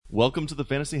Welcome to the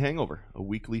Fantasy Hangover, a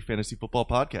weekly fantasy football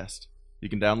podcast. You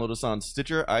can download us on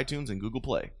Stitcher, iTunes, and Google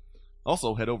Play.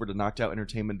 Also, head over to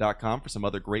knockedoutentertainment.com for some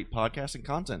other great podcasting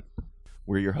content.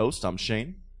 We're your hosts. I'm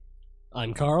Shane.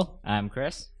 I'm Carl. I'm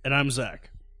Chris. And I'm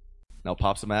Zach. Now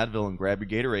pop some Advil and grab your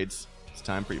Gatorades. It's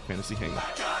time for your Fantasy Hangover.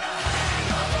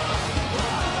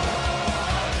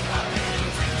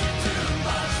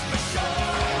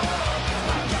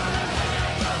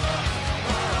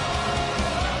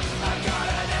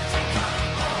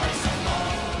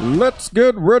 Let's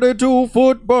get ready to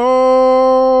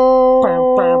football.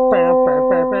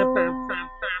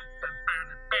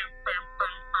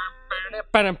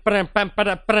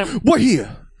 We're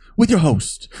here with your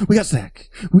host. We got Zach.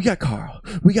 We got Carl.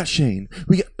 We got Shane.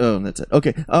 That's it.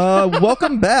 Okay.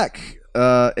 Welcome back.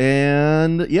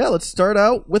 And yeah, let's start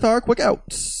out with our quick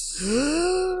outs.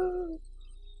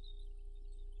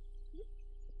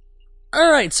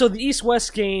 All right, so the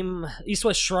East-West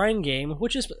Shrine game,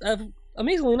 which is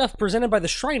amazingly enough presented by the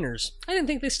Shriners. I didn't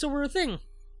think they still were a thing.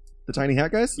 The tiny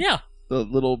hat guys? Yeah. The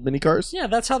little mini cars? Yeah,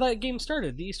 that's how that game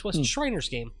started. The East-West Shriners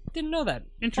game. Didn't know that.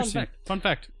 Interesting. Fun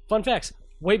fact. Fun facts.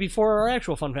 Way before our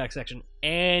actual fun fact section.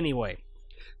 Anyway,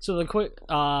 so the quick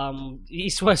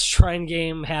East-West Shrine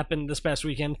game happened this past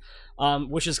weekend,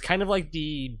 which is kind of like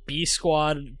the B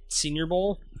Squad Senior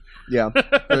Bowl. Yeah,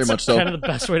 very much so. Kind of the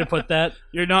best way to put that.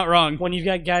 You're not wrong. When you've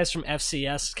got guys from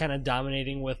FCS kind of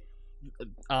dominating with,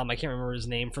 I can't remember his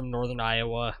name, from Northern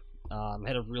Iowa,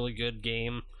 had a really good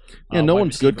game. Yeah, no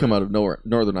one's good come out of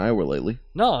Northern Iowa lately.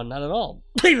 No, not at all.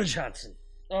 David Johnson.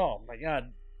 Oh my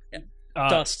God,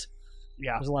 dust.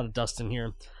 Yeah, there's a lot of dust in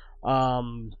here.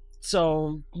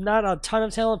 So not a ton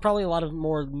of talent. Probably a lot of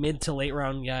more mid to late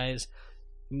round guys.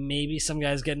 Maybe some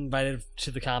guys get invited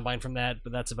to the combine from that,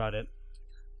 but that's about it.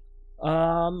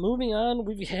 Moving on,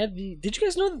 we've had did you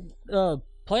guys know the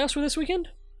playoffs were this weekend?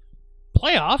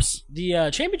 Playoffs?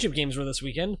 The championship games were this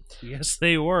weekend. Yes,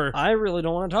 they were. I really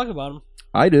don't want to talk about them.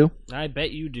 I do. I bet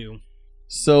you do.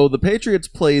 So the Patriots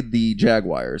played the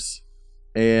Jaguars,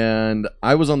 and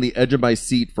I was on the edge of my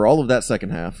seat for all of that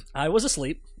second half. I was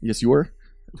asleep. Yes, you were.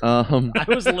 I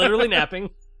was literally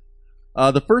napping.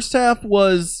 The first half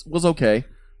was okay.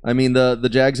 I mean, the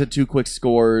Jags had two quick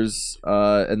scores,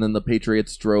 and then the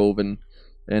Patriots drove and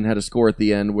had a score at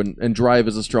the end. And drive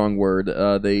is a strong word.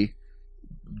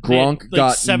 Gronk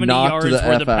got 70 knocked yards the worth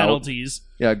F of out. penalties.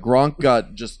 Yeah, Gronk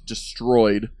got just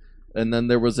destroyed. And then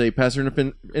there was a pass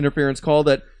interference call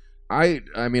that I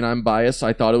mean, I'm biased.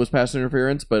 I thought it was pass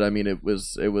interference, but I mean, it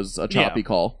was a choppy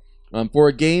call. For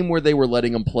a game where they were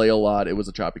letting them play a lot, it was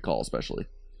a choppy call, especially.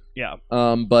 Yeah.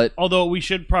 But although we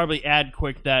should probably add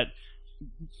quick that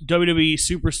WWE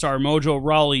superstar Mojo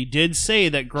Rawley did say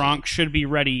that Gronk should be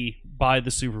ready by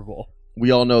the Super Bowl. We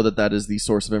all know that is the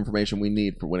source of information we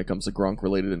need for when it comes to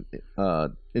Gronk-related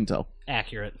intel.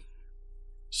 Accurate.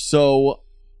 So,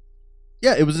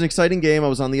 yeah, it was an exciting game. I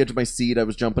was on the edge of my seat. I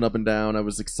was jumping up and down. I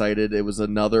was excited. It was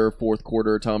another fourth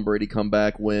quarter Tom Brady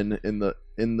comeback win in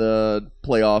the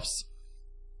playoffs.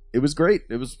 It was great.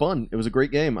 It was fun. It was a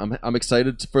great game. I'm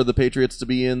excited for the Patriots to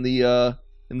be in the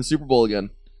Super Bowl again.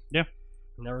 Yeah.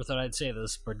 Never thought I'd say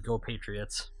this, but go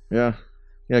Patriots. Yeah,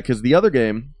 because the other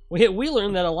game... We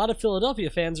learned that a lot of Philadelphia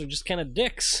fans are just kind of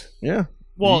dicks. Yeah.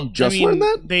 Well, you just learned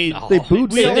that? They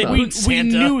booed Santa. We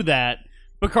knew that.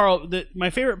 But Carl, my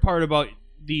favorite part about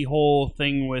the whole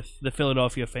thing with the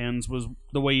Philadelphia fans was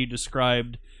the way you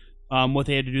described what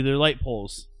they had to do their light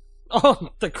poles.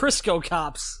 Oh, the Crisco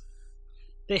cops.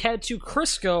 They had to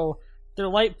Crisco their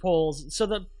light poles so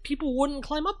that people wouldn't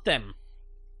climb up them.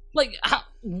 Like,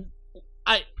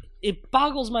 it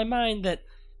boggles my mind that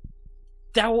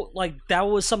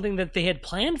was something that they had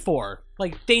planned for.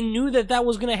 Like, they knew that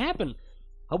was going to happen.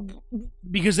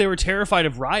 Because they were terrified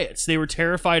of riots. They were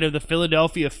terrified of the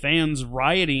Philadelphia fans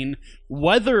rioting,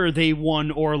 whether they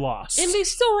won or lost. And they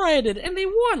still rioted, and they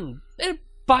won. It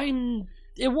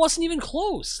wasn't even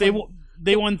close. They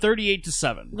won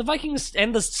 38-7. The Vikings,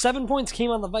 and the 7 points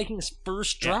came on the Vikings'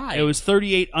 first drive. It was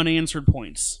 38 unanswered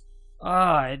points.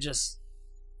 They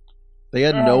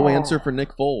had no answer for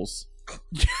Nick Foles.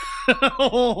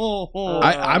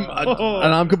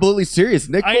 I'm completely serious.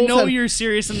 Nick Foles I know you're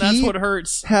serious, and that's what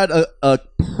hurts. Had a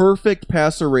perfect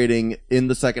passer rating in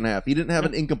the second half. He didn't have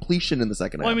an incompletion in the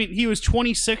second half. Well, I mean, he was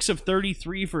 26 of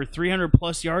 33 for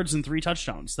 300-plus yards and 3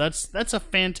 touchdowns. That's a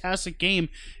fantastic game,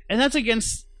 and that's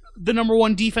against the number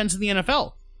one defense in the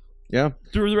NFL. Yeah,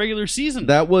 through the regular season.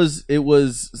 It was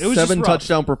 7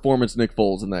 touchdown performance Nick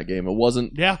Foles in that game. It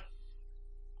wasn't. Yeah.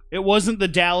 It wasn't the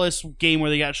Dallas game where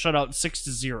they got shut out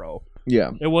 6-0.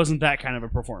 Yeah. It wasn't that kind of a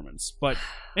performance. But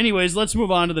anyways, let's move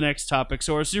on to the next topic.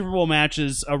 So our Super Bowl match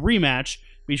is a rematch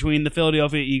between the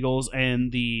Philadelphia Eagles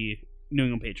and the New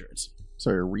England Patriots.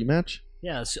 Sorry, a rematch?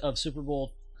 Yeah, of Super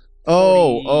Bowl.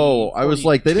 I was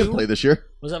like, they didn't play this year.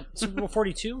 Was that Super Bowl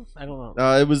 42? I don't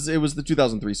know. It was the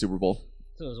 2003 Super Bowl.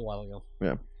 It was a while ago.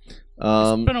 Yeah.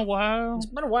 It's been a while.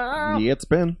 Yeah, it's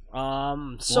been.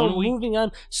 So moving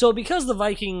on. So because the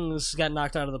Vikings got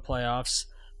knocked out of the playoffs,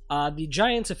 the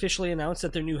Giants officially announced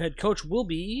that their new head coach will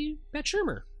be Pat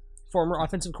Shurmur, former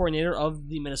offensive coordinator of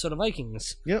the Minnesota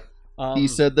Vikings. Yep. He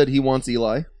said that he wants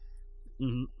Eli.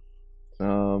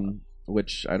 Mm-hmm.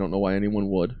 Which I don't know why anyone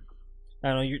would. I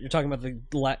don't know. You're talking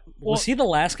about was he the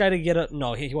last guy to get a?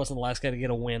 No, he wasn't the last guy to get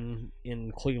a win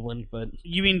in Cleveland. But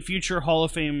you mean future Hall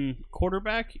of Fame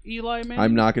quarterback Eli Manning?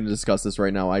 I'm not going to discuss this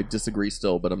right now. I disagree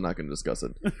still, but I'm not going to discuss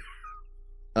it.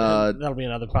 That'll be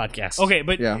another podcast. Okay,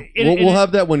 but yeah, we'll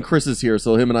have that when Chris is here,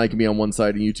 so him and I can be on one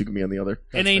side and you two can be on the other.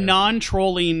 In a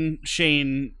non-trolling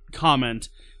Shane comment,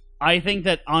 I think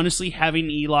that honestly having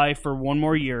Eli for one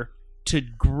more year to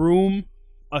groom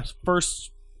a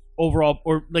first overall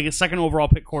or like a second overall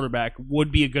pick quarterback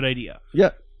would be a good idea. Yeah.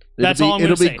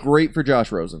 It'll be great for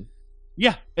Josh Rosen.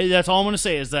 Yeah, that's all I'm going to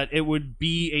say is that it would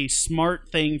be a smart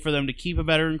thing for them to keep a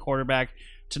veteran quarterback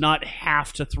to not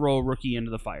have to throw a rookie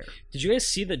into the fire. Did you guys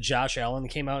see that Josh Allen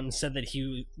came out and said that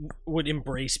he would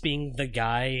embrace being the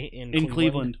guy in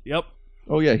Cleveland? Yep.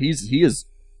 Oh yeah, he is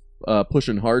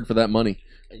pushing hard for that money.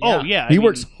 Yeah. Oh yeah, he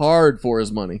works hard for his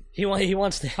money. He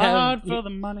wants to have hard for the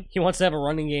money. He wants to have a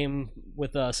running game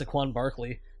with Saquon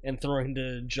Barkley and throwing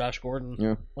to Josh Gordon.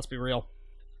 Yeah, let's be real.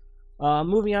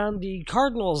 Moving on, the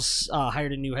Cardinals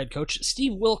hired a new head coach,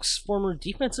 Steve Wilks, former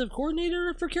defensive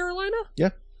coordinator for Carolina. Yeah,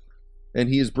 and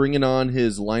he is bringing on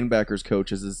his linebackers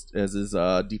coach as his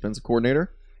defensive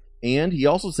coordinator, and he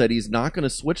also said he's not going to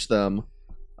switch them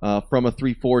from a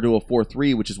 3-4 to a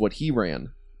 4-3, which is what he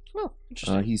ran. Oh,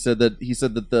 interesting. He said that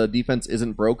the defense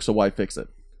isn't broke, so why fix it?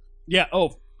 Yeah.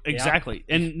 Oh, exactly.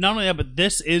 Yeah. And not only that, but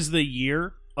this is the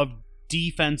year of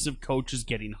defensive coaches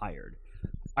getting hired.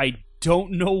 I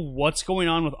don't know what's going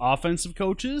on with offensive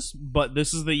coaches, but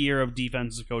this is the year of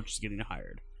defensive coaches getting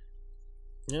hired.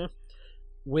 Yeah.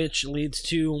 Which leads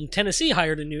to Tennessee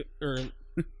hired a new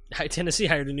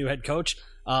head coach,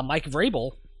 Mike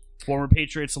Vrabel. Former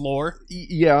Patriots lore.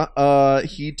 Yeah,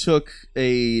 he took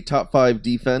a top 5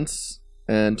 defense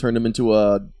and turned him into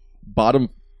a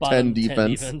bottom 10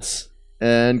 defense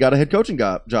and got a head coaching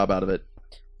job out of it.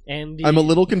 And I'm a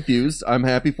little confused. I'm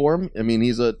happy for him. I mean,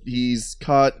 he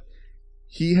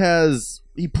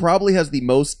probably has the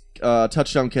most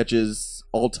touchdown catches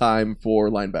all time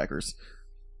for linebackers.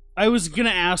 I was gonna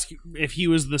ask if he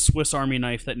was the Swiss Army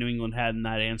knife that New England had, and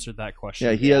that answered that question.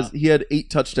 Yeah, he had 8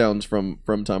 touchdowns from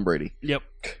Tom Brady. Yep.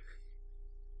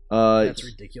 That's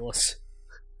ridiculous.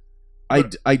 He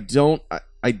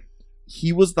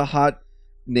was the hot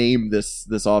name this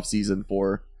offseason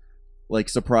for like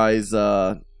surprise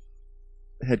head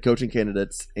coaching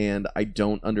candidates, and I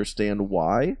don't understand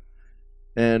why.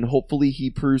 And hopefully he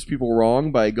proves people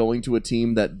wrong by going to a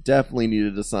team that definitely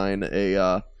needed to sign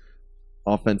a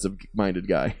offensive-minded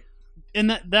guy.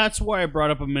 And that's why I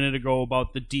brought up a minute ago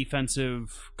about the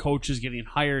defensive coaches getting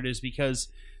hired, is because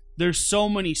there's so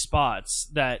many spots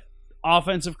that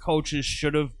offensive coaches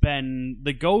should have been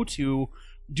the go-to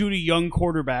due to young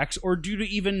quarterbacks or due to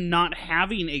even not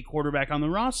having a quarterback on the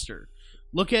roster.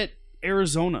 Look at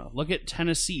Arizona. Look at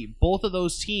Tennessee. Both of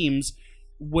those teams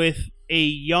with a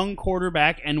young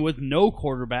quarterback and with no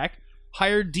quarterback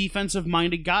hired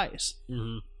defensive-minded guys.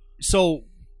 Mm-hmm. So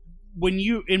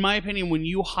in my opinion, when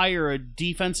you hire a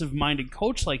defensive-minded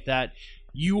coach like that,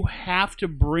 you have to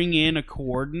bring in a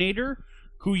coordinator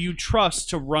who you trust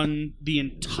to run the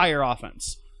entire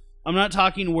offense. I'm not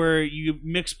talking where you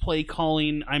mix play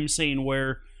calling. I'm saying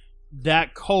where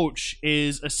that coach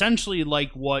is essentially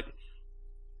like what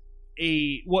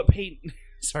Peyton.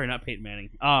 Sorry, not Peyton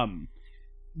Manning.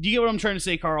 Do you get what I'm trying to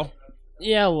say, Carl?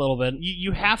 Yeah, a little bit.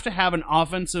 You have to have an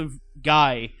offensive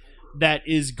guy that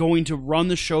is going to run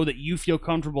the show that you feel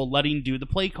comfortable letting do the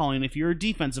play calling if you're a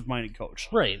defensive-minded coach.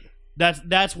 Right.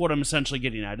 That's what I'm essentially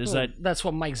getting at. That's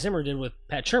what Mike Zimmer did with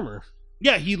Pat Shurmur.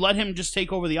 Yeah, he let him just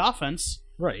take over the offense.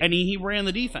 Right. And he ran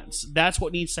the defense. That's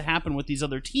what needs to happen with these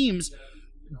other teams.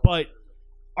 But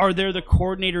are there the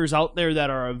coordinators out there that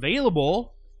are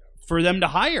available for them to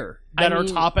hire that are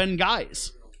top-end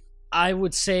guys? I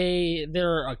would say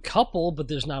there are a couple, but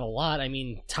there's not a lot. I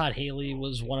mean, Todd Haley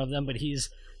was one of them, but he's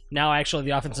now actually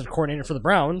the offensive coordinator for the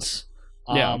Browns,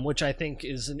 which I think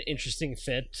is an interesting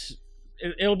fit.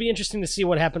 It'll be interesting to see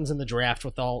what happens in the draft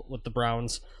with the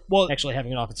Browns actually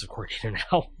having an offensive coordinator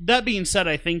now. That being said,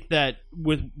 I think that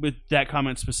with that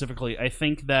comment specifically, I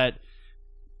think that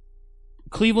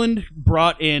Cleveland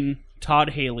brought in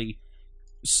Todd Haley.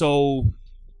 So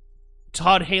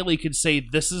Todd Haley could say,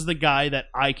 this is the guy that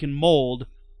I can mold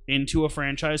into a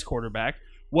franchise quarterback,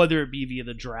 whether it be via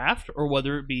the draft or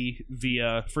whether it be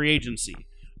via free agency,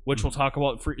 which we'll talk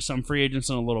about some free agents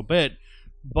in a little bit.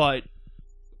 But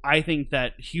I think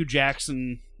that Hugh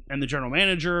Jackson and the general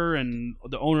manager and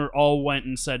the owner all went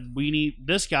and said,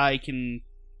 this guy can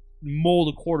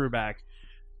mold a quarterback.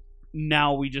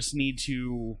 Now we just need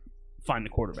to find the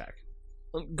quarterback.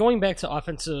 Going back to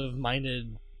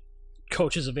offensive-minded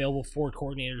coaches available for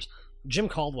coordinators, Jim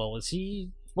Caldwell,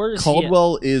 where is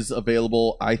Caldwell is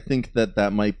available. I think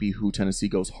that might be who Tennessee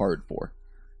goes hard for.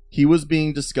 He was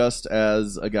being discussed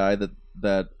as a guy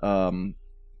that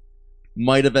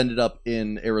might have ended up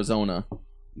in Arizona.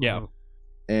 Yeah.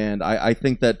 And I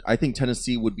think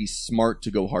Tennessee would be smart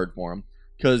to go hard for him.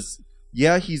 Because,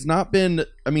 yeah, he's been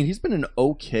an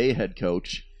okay head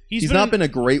coach. He's not been a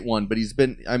great one, but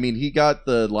he got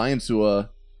the Lions to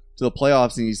the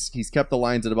playoffs, and he's kept the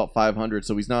Lions at about 500,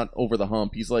 so he's not over the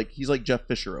hump. He's like Jeff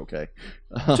Fisher, okay.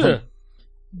 Sure.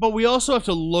 But we also have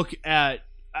to look at.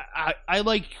 I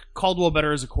like Caldwell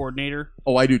better as a coordinator.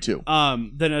 Oh, I do too.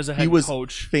 Than as a head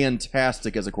coach.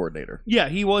 Fantastic as a coordinator. Yeah,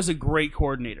 he was a great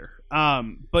coordinator.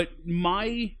 But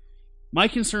my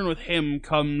concern with him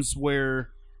comes where,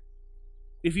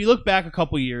 if you look back a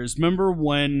couple years, remember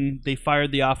when they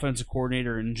fired the offensive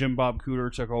coordinator and Jim Bob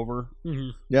Cooter took over?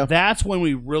 Mm-hmm. Yeah, that's when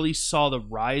we really saw the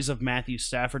rise of Matthew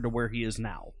Stafford to where he is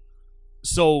now.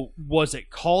 So was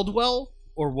it Caldwell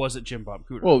or was it Jim Bob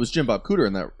Cooter? Well, it was Jim Bob Cooter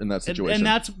in that situation.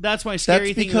 And that's my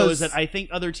scary thing, though, is that I think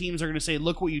other teams are going to say,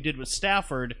 look what you did with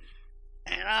Stafford,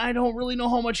 and I don't really know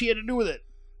how much he had to do with it.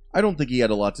 I don't think he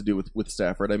had a lot to do with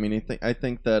Stafford. I mean, I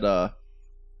think that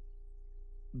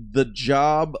the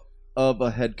job of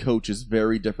a head coach is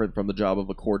very different from the job of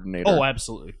a coordinator. Oh,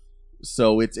 absolutely.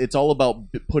 So it's all about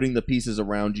putting the pieces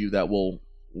around you that will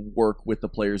work with the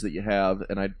players that you have,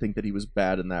 and I think that he was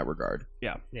bad in that regard.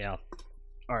 Yeah.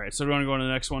 All right, so do you want to go on to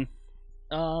the next one?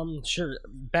 Sure.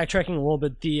 Backtracking a little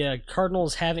bit, the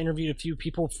Cardinals have interviewed a few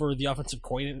people for the offensive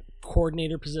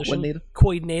coordinator position.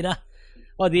 Coordinator.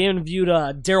 Well, they interviewed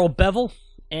Darrell Bevell,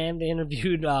 and they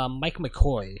interviewed Mike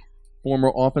McCoy.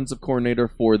 Former offensive coordinator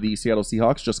for the Seattle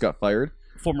Seahawks, just got fired.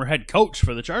 Former head coach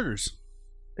for the Chargers.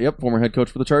 Yep, former head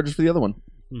coach for the Chargers for the other one.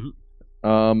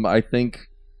 Mm-hmm. I think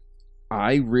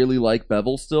I really like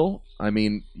Bevell still. I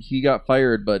mean, he got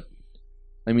fired, but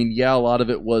I mean, yeah, a lot of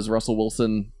it was Russell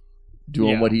Wilson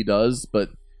doing what he does, but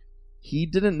he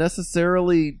didn't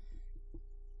necessarily...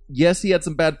 Yes, he had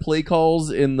some bad play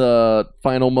calls in the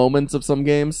final moments of some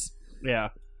games. Yeah.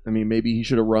 I mean, maybe he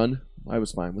should have run. I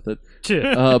was fine with it.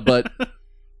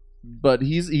 But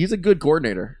he's a good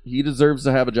coordinator. He deserves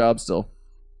to have a job still.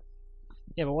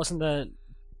 Yeah, but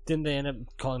didn't they end up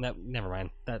calling that? Never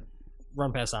mind. That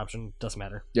run pass option doesn't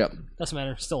matter. Yep. Doesn't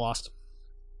matter. Still lost.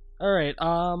 All right.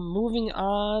 Moving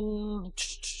on.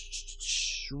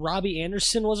 Robbie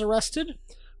Anderson was arrested.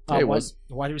 It was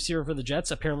wide receiver for the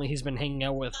Jets. Apparently, he's been hanging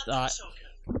out with.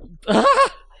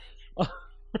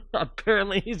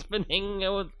 Apparently, he's been hanging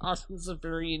out with Austin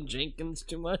Seferian Jenkins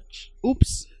too much.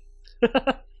 Oops.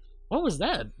 What was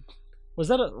that? Was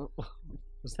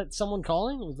that someone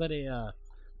calling? Was that a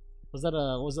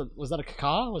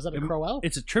caca? Was that a Crowell?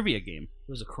 It's a trivia game.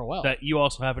 It was a Crowell that you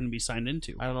also happen to be signed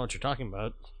into. I don't know what you're talking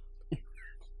about.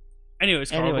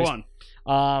 Anyways, Carl, go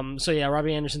on. So yeah,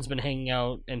 Robbie Anderson's been hanging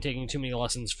out and taking too many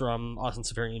lessons from Austin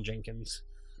Seferian Jenkins.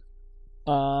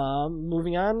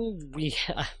 Moving on, he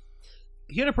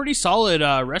had a pretty solid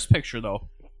rest picture though.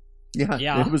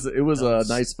 Yeah. It was a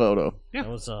nice photo. Yeah, it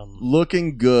was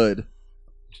looking good.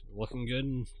 Looking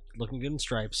good in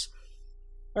stripes.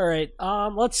 All right,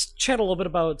 let's chat a little bit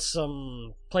about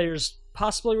some players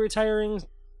possibly retiring,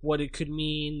 what it could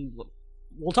mean.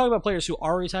 We'll talk about players who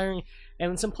are retiring,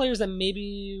 and some players that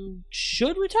maybe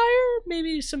should retire,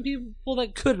 maybe some people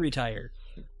that could retire.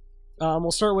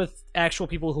 We'll start with actual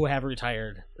people who have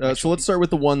retired. So let's start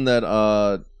with the one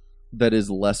that is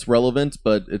less relevant,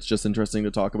 but it's just interesting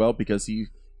to talk about because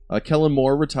Kellen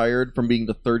Moore retired from being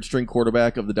the third-string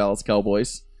quarterback of the Dallas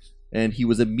Cowboys, and he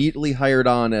was immediately hired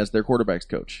on as their quarterback's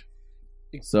coach.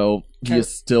 So he is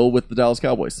still with the Dallas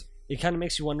Cowboys. It kind of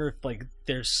makes you wonder if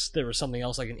there was something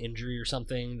else, like an injury or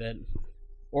something,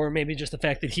 or maybe just the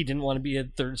fact that he didn't want to be a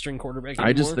third-string quarterback anymore.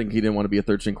 I just think he didn't want to be a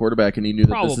third-string quarterback, and he knew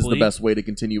that this is the best way to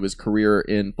continue his career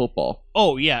in football.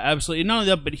 Oh, yeah, absolutely. And not only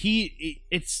that, but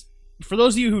it's for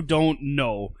those of you who don't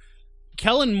know,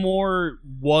 Kellen Moore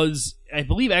was, I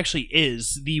believe actually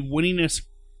is, the winningest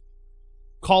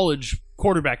college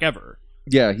quarterback ever.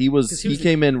 Yeah, he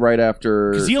came in right after...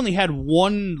 Because he only had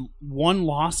one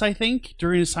loss, I think,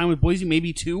 during his time with Boise,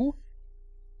 maybe two.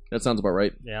 That sounds about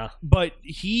right. Yeah. But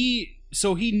he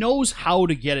knows how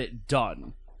to get it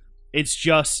done. It's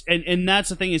just, and that's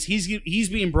the thing, is he's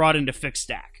being brought in to fix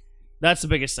Dak. That's the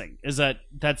biggest thing, is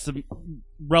that's the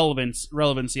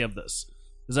relevancy of this,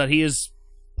 is that he is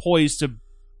poised to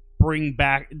bring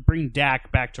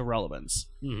Dak back to relevance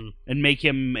and make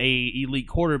him a elite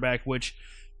quarterback, which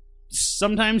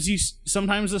sometimes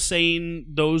the saying,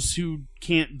 those who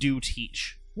can't do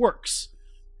teach, works.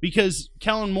 Because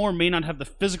Kellen Moore may not have the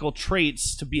physical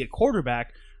traits to be a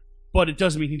quarterback, but it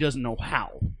doesn't mean he doesn't know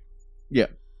how. Yeah.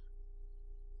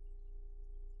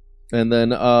 And then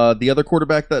the other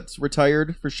quarterback that's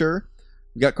retired for sure,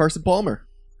 we got Carson Palmer.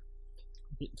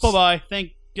 Bye-bye.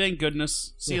 Thank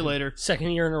goodness. See you later. Second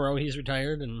year in a row he's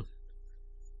retired, and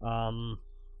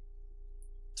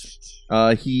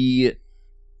he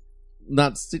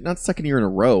not second year in a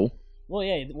row. well,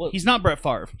 yeah, He's not Brett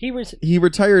Favre. He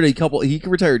retired he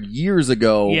retired years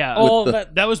ago. Yeah. Oh,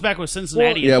 That was back with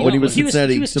Cincinnati. Yeah, when he was he was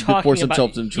Cincinnati to talking force about-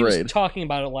 himself to He was trade. talking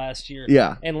about it last year.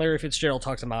 Yeah. And Larry Fitzgerald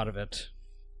talked him out of it.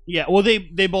 Yeah, well,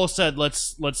 they both said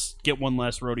let's get one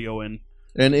last rodeo in.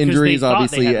 And they injuries thought they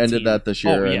obviously had a ended team. that this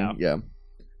year. Oh, and,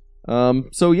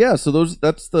 yeah. So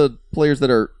that's the players that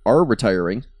are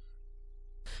retiring.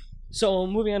 So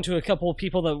moving on to a couple of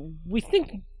people that we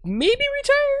think maybe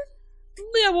retire.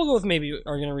 Yeah, we'll go with maybe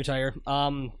are going to retire.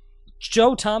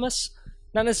 Joe Thomas,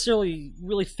 not necessarily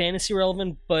really fantasy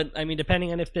relevant, but I mean,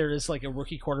 depending on if there is like a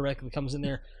rookie quarterback that comes in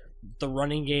there, the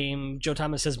running game, Joe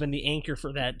Thomas has been the anchor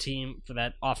for that team, for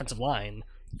that offensive line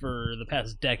for the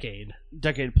past decade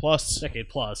plus.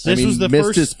 This was the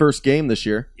missed his first game this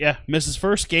year. Yeah, missed his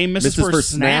first game, missed Missed his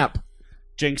first snap.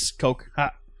 Jinx, Coke.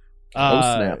 Ha.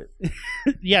 Snap.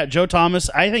 Yeah, Joe Thomas,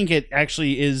 I think it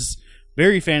actually is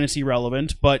very fantasy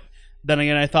relevant, but then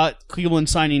again, I thought Cleveland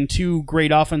signing 2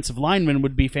 great offensive linemen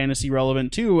would be fantasy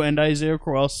relevant too, and Isaiah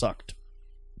Crowell sucked.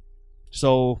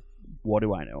 So, what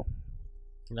do I know?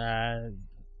 Yeah,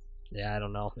 I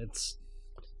don't know.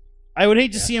 I would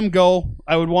hate to see him go.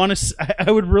 I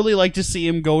would really like to see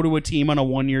him go to a team on a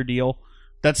 1-year deal.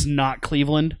 That's not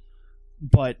Cleveland,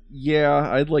 but Yeah,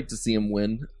 I'd like to see him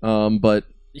win. But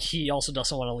he also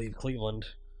doesn't want to leave Cleveland.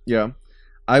 yeah,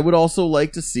 I would also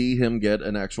like to see him get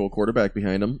an actual quarterback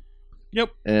behind him.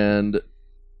 Yep. And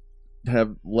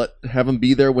have him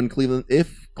be there when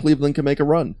if Cleveland can make a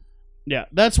run. Yeah,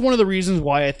 that's one of the reasons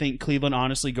why I think Cleveland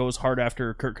honestly goes hard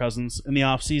after Kirk Cousins in the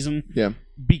offseason. Yeah.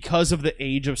 Because of the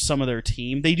age of some of their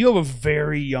team. They do have a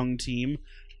very young team,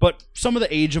 but some of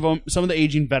the age of them, some of the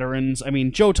aging veterans, I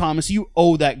mean, Joe Thomas, you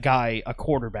owe that guy a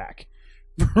quarterback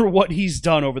for what he's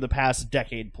done over the past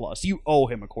decade plus. You owe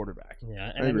him a quarterback.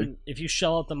 Yeah, and I mean, if you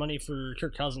shell out the money for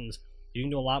Kirk Cousins, you can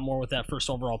do a lot more with that first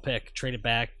overall pick. Trade it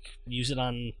back, use it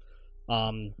on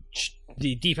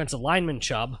the defensive lineman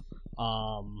Chubb.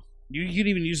 You could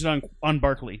even use it on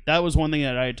Barkley. That was one thing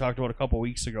that I had talked about a couple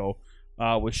weeks ago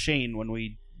with Shane when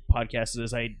we podcasted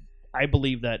this. I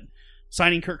believe that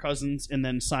signing Kirk Cousins and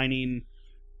then signing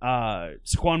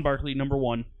Saquon Barkley, number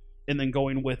 1, and then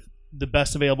going with the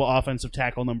best available offensive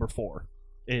tackle, number 4,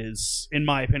 is, in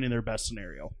my opinion, their best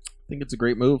scenario. I think it's a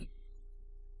great move.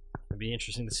 It'd be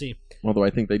interesting to see. Although I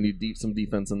think they need some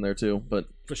defense in there too. But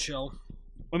For sure.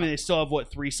 I mean, they still have,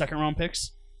 3 second-round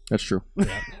picks? that's true.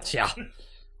 Yeah.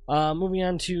 Moving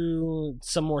on to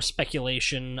some more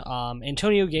speculation.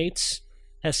 Antonio Gates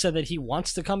has said that he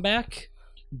wants to come back,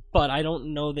 but I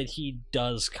don't know that he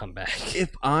does come back.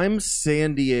 If I'm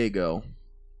San Diego,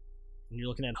 And you're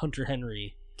looking at Hunter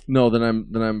Henry. no, then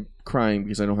I'm crying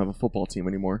because I don't have a football team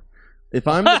anymore. If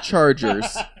I'm the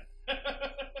Chargers,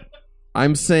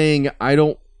 I'm saying I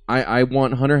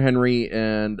want Hunter Henry,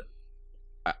 and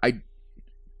I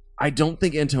don't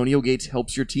think Antonio Gates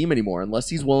helps your team anymore unless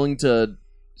he's willing to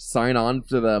sign on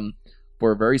to them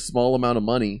for a very small amount of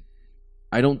money.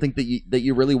 I don't think that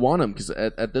you really want him, because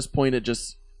at this point it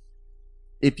just,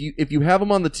 if you have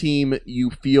him on the team,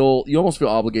 you almost feel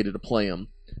obligated to play him.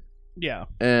 Yeah.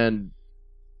 And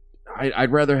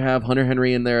I'd rather have Hunter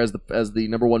Henry in there as the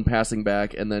number 1 passing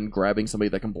back, and then grabbing somebody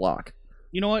that can block.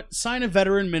 You know what? Sign a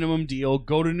veteran minimum deal.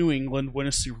 Go to New England. Win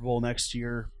a Super Bowl next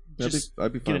year.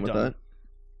 I'd be get fine it with done.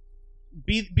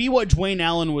 that. Be what Dwayne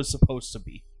Allen was supposed to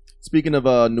be. Speaking of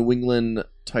New England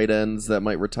tight ends that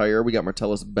might retire, we got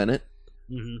Martellus Bennett.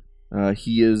 Mm-hmm.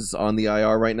 He is on the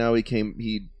IR right now.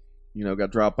 He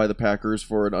got dropped by the Packers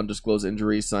for an undisclosed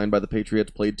injury, signed by the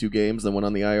Patriots, played 2 games, then went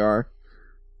on the IR.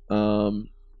 And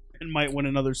might win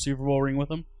another Super Bowl ring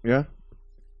with him. Yeah.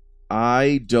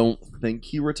 I don't think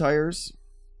he retires.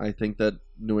 I think that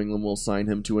New England will sign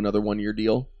him to another 1-year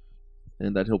deal,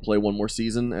 and that he'll play 1 more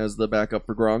season as the backup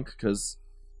for Gronk, because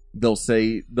they'll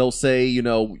say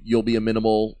you'll be a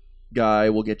minimal guy.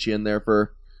 We'll get you in there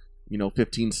for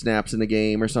 15 snaps in a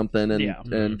game or something,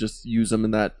 and just use him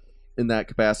in that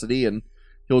capacity. And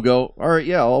he'll go, all right,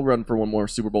 yeah, I'll run for one more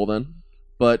Super Bowl then.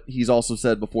 But he's also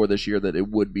said before this year that it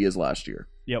would be his last year.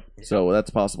 Yep. So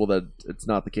that's possible that it's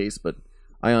not the case, but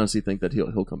I honestly think that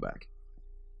he'll come back.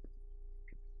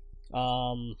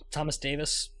 Thomas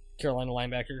Davis, Carolina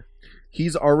linebacker.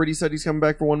 He's already said he's coming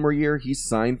back for one more year. He's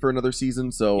signed for another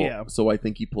season, so I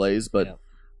think he plays. But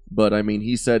I mean,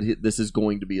 he said this is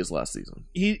going to be his last season.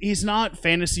 He's not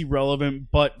fantasy relevant,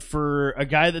 but for a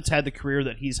guy that's had the career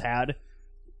that he's had,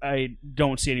 I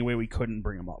don't see any way we couldn't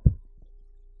bring him up.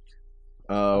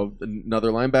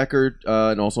 Another linebacker,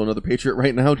 and also another Patriot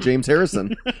right now, James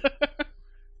Harrison.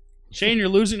 Shane, you're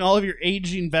losing all of your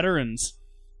aging veterans.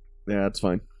 Yeah, that's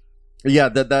fine. Yeah,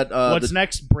 what's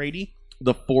next, Brady?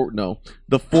 The 4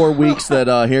 weeks that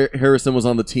Harrison was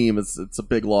on the team, it's a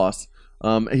big loss.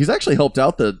 He's actually helped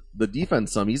out the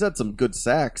defense some. He's had some good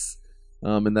sacks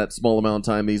in that small amount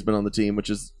of time he's been on the team, which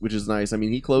is nice. I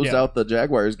mean, he closed out the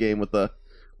Jaguars game with a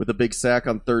big sack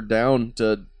on third down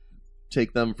to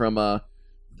take them from a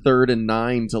 3rd and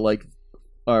 9 to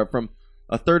from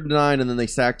a 3rd and 9, and then they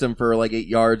sacked him for 8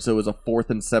 yards, so it was a 4th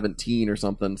and 17 or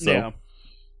something. So yeah,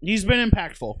 he's been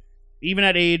impactful. Even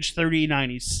at age 39,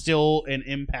 he's still an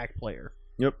impact player.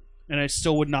 Yep. And I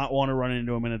still would not want to run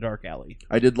into him in a dark alley.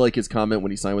 I did like his comment when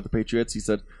he signed with the Patriots. He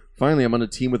said, finally, I'm on a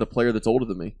team with a player that's older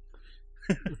than me.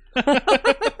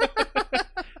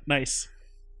 Nice.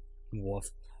 Woof.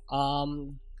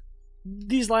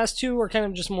 These last two are kind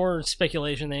of just more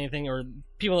speculation than anything, or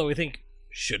people that we think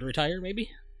should retire,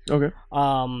 maybe. Okay.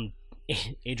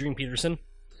 Adrian Peterson.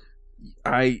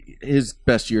 His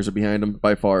best years are behind him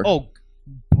by far.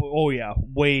 Oh yeah,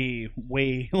 way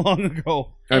long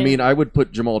ago. I mean, I would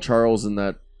put Jamal Charles in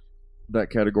that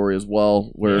category as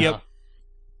well. Where yep.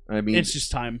 I mean, it's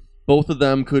just time. Both of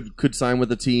them could sign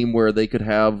with a team where they could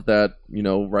have that.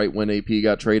 Right when AP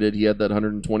got traded, he had that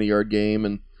 120-yard game,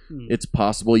 and it's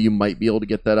possible you might be able to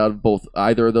get that out of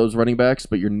either of those running backs,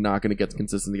 but you're not going to get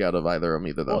consistency out of either of them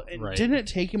either. Though, Didn't it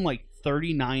take him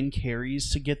 39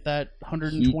 carries to get that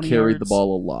 120? He carried yards? the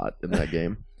ball a lot in that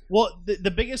game. Well,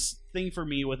 the biggest thing for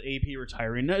me with AP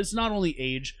retiring is not only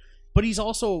age, but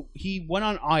he went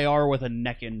on IR with a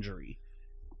neck injury.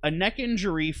 A neck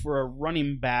injury for a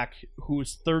running back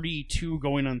who's 32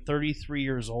 going on 33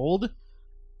 years old,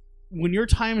 when your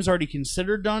time is already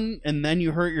considered done and then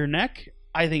you hurt your neck,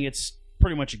 I think it's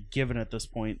pretty much a given at this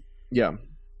point. Yeah.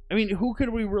 I mean, who could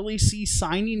we really see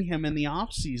signing him in the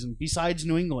offseason besides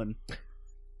New England?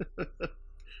 The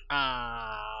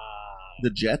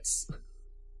Jets?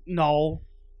 No.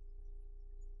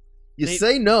 You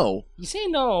say no. You say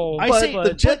no. But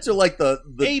the Jets are like the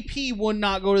AP would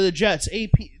not go to the Jets. AP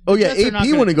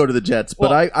wouldn't go to the Jets,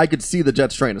 but I could see the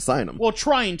Jets trying to sign him. Well,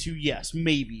 trying to, yes,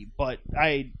 maybe, but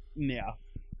yeah.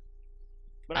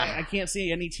 But I can't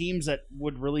see any teams that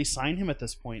would really sign him at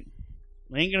this point.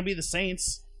 It ain't going to be the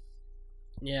Saints.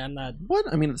 Yeah, I'm not. What?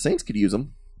 I mean, the Saints could use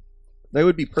him. They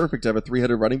would be perfect to have a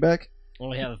 3-headed running back.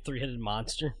 Only have a 3-headed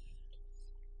monster.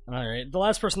 All right. The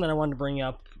last person that I wanted to bring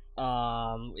up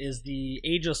is the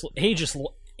ageless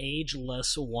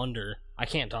wonder. I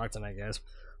can't talk tonight, guys.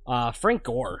 Frank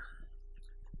Gore.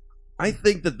 I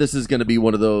think that this is going to be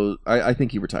one of those. I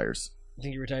think he retires. You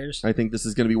think he retires? I think this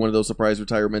is going to be one of those surprise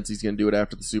retirements. He's going to do it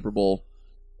after the Super Bowl.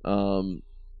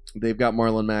 They've got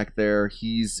Marlon Mack there.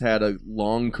 He's had a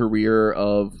long career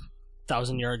of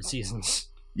 1,000-yard seasons.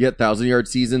 Yeah, 1,000-yard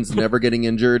seasons, never getting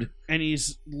injured. And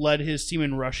he's led his team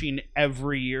in rushing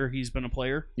every year he's been a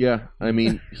player. Yeah, I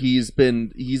mean, he's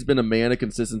been a man of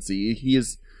consistency.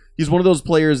 He's one of those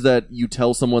players that you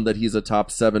tell someone that he's a top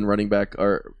 7 running back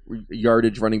or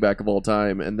yardage running back of all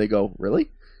time, and they go,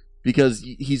 "Really?" Because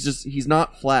he's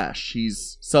not flash.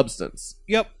 He's substance.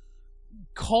 Yep.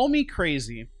 Call me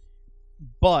crazy,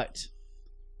 but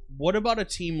what about a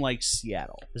team like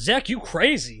Seattle? Zach, you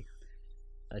crazy?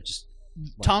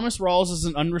 Thomas Rawls is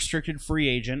an unrestricted free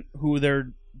agent who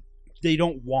they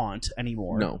don't want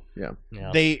anymore. No, yeah.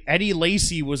 Eddie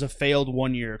Lacy was a failed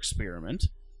 1-year experiment.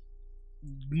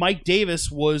 Mike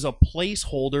Davis was a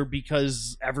placeholder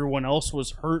because everyone else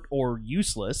was hurt or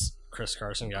useless. Chris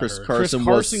Carson got Chris hurt. Carson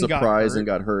was surprised and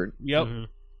got hurt. Yep. Mm-hmm.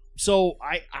 So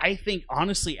I think,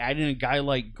 honestly, adding a guy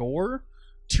like Gore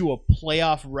to a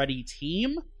playoff-ready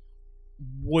team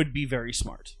would be very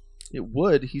smart. It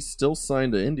would. He's still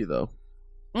signed to Indy, though.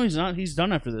 No, he's not. He's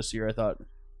done after this year, I thought.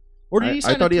 Or did he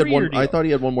sign a 3-year deal? I thought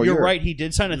he had one more year. You're right. He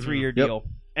did sign a 3-year deal.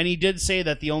 And he did say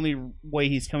that the only way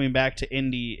he's coming back to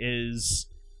Indy is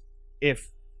if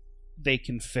they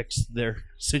can fix their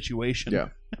situation. Yeah.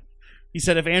 He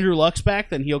said if Andrew Luck's back,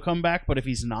 then he'll come back. But if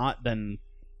he's not, then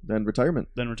Then retirement.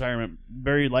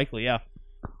 Very likely, yeah.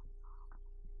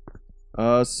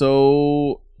 And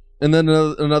then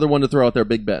another one to throw out there,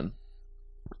 Big Ben.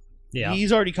 Yeah.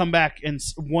 He's already come back, and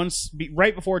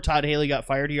right before Todd Haley got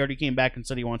fired, he already came back and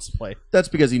said he wants to play. That's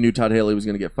because he knew Todd Haley was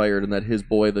going to get fired and that his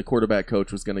boy, the quarterback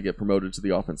coach, was going to get promoted to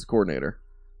the offensive coordinator.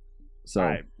 So,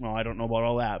 I don't know about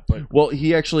all that, but well,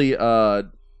 he actually,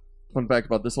 fun fact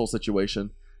about this whole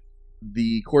situation,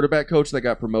 the quarterback coach that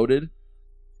got promoted,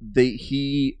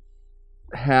 he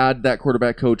had that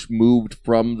quarterback coach moved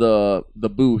from the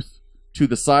booth to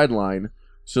the sideline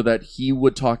so that he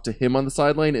would talk to him on the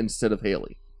sideline instead of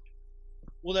Haley.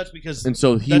 well, that's because And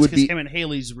so he would be him and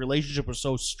Haley's relationship was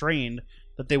so strained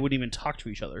that they wouldn't even talk to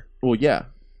each other. well, yeah.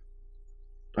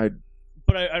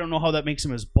 But I don't know how that makes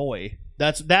him his boy.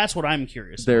 That's what I'm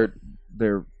curious about.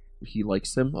 He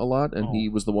likes him a lot, and he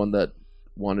was the one that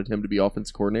wanted him to be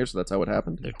offensive coordinator, so that's how it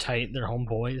happened. They're tight. They're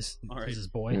homeboys. All right. He's his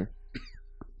boy. Yeah.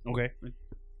 Okay.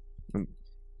 I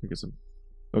guess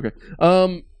okay.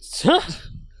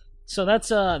 So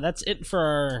that's it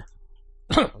for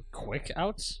our quick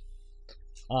outs.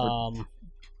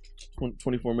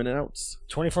 24-minute outs.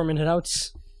 24-minute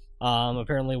outs.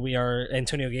 Apparently we are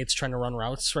Antonio Gates trying to run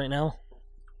routes right now.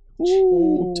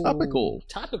 Ooh, topical.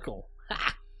 Topical.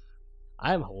 Ha!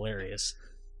 I'm hilarious.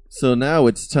 So now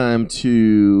it's time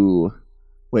to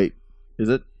wait. Is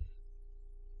it?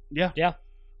 Yeah. Yeah.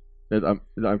 I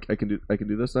can do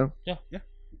this now. Yeah. Are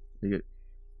you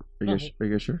guys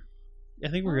sure? I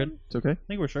think we're good. It's okay. I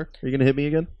think we're sure. Are you gonna hit me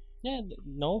again? Yeah.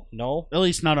 No. At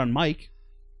least not on Mike.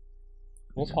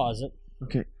 We'll pause it.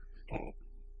 Okay.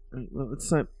 Well, it's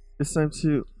time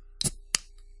to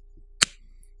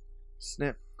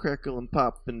snap, crackle, and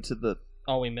pop into the.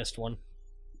 Oh, we missed one.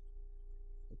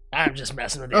 I'm just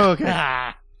messing with you. Oh, okay.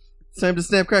 Ah. It's time to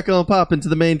snap, crackle, and pop into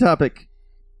the main topic.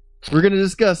 We're gonna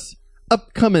discuss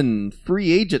upcoming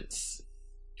free agents.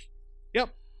 Yep.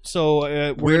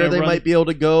 So where they might be able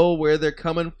to go, where they're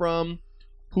coming from,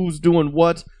 who's doing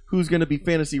what, who's going to be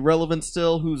fantasy relevant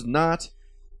still, who's not.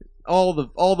 All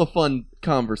the fun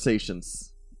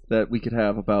conversations that we could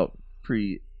have about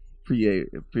free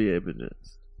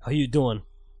agents. How you doing?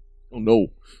 Oh no!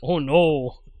 Oh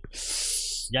no!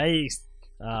 Yikes!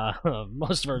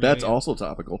 Most of our That's also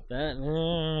topical.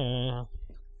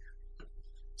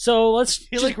 So let's. I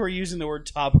feel like we're using the word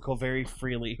topical very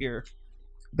freely here.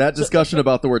 That discussion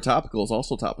about the word topical is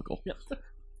also topical. Yep.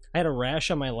 I had a rash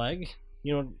on my leg.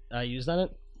 You know what I used on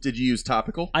it? Did you use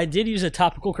topical? I did use a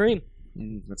topical cream.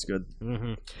 That's good.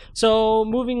 Mm-hmm. So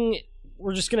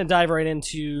we're just gonna dive right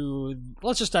into.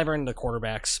 Let's just dive right into the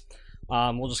quarterbacks.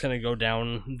 We're just gonna go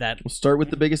down that. We'll start with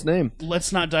the biggest name.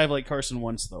 Let's not dive like Carson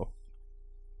Wentz, though.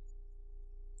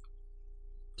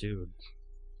 Dude,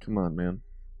 come on, man.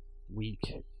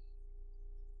 Weak.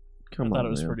 Come on, I thought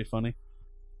it was man. pretty funny.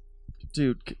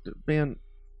 Dude, man,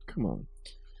 come on.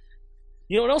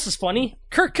 You know what else is funny?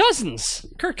 Kirk Cousins.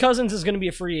 Kirk Cousins is going to be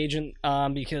a free agent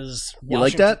because you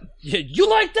like that? Yeah, you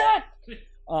like that?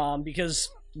 Because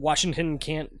Washington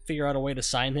can't figure out a way to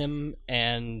sign him,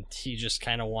 and he just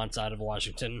kind of wants out of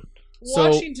Washington.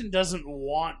 Washington doesn't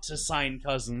want to sign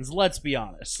Cousins. Let's be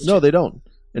honest. No, they don't,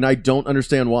 and I don't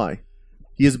understand why.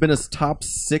 He has been a top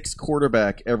 6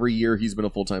 quarterback every year he's been a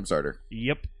full-time starter.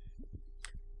 Yep.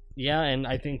 Yeah, and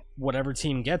I think whatever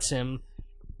team gets him.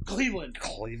 Cleveland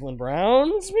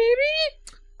Browns, maybe?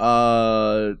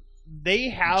 They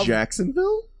have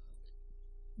Jacksonville?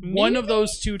 One of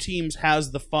those two teams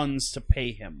has the funds to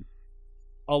pay him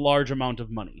a large amount of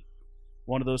money.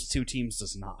 One of those two teams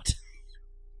does not.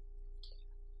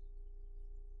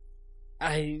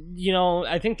 I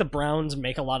think the Browns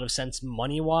make a lot of sense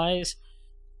money-wise.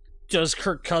 Does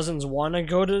Kirk Cousins want to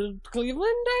go to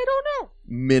Cleveland? I don't know.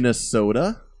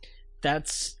 Minnesota?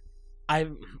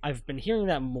 I've been hearing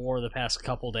that more the past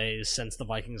couple days since the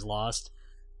Vikings lost.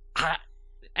 I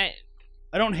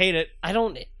don't hate it. I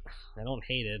don't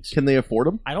hate it. Can they afford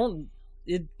him?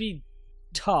 It'd be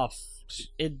tough.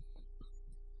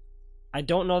 I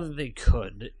don't know that they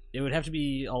could. It would have to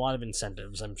be a lot of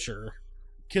incentives, I'm sure.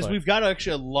 Because we've got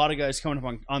actually a lot of guys coming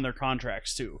up on their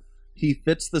contracts too. He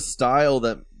fits the style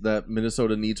that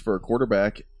Minnesota needs for a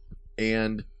quarterback,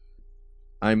 and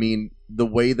I mean, the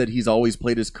way that he's always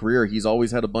played his career, he's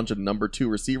always had a bunch of number 2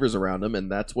 receivers around him,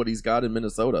 and that's what he's got in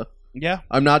Minnesota. Yeah.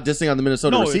 I'm not dissing on the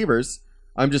Minnesota receivers.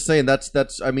 I'm just saying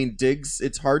that's I mean, Diggs,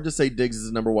 it's hard to say Diggs is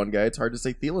the number 1 guy. It's hard to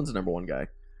say Thielen's the number 1 guy.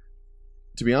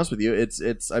 To be honest with you,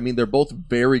 it's I mean, they're both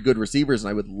very good receivers, and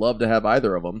I would love to have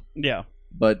either of them. Yeah.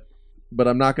 But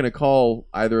I'm not going to call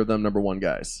either of them number 1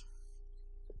 guys.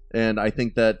 And I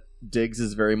think that Diggs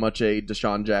is very much a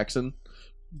Deshaun Jackson.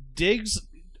 Diggs,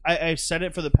 I've said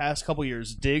it for the past couple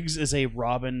years. Diggs is a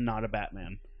Robin, not a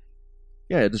Batman.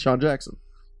 Yeah, Deshaun Jackson.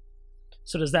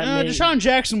 So does that mean Deshaun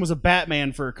Jackson was a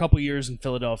Batman for a couple years in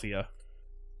Philadelphia?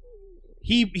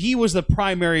 He was the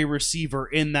primary receiver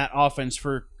in that offense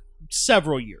for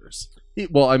several years.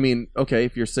 Well, I mean, okay,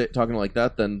 if you're talking like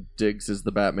that, then Diggs is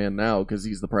the Batman now because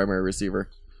he's the primary receiver.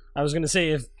 I was going to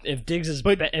say if Diggs is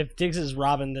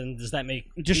Robin, then does that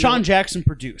make Deshaun Jackson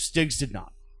produced? Diggs did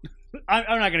not.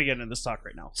 I'm not going to get into this talk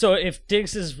right now. So if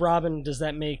Diggs is Robin, does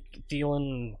that make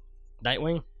Thielen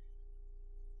Nightwing?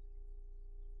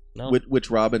 No. Which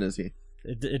Robin is he?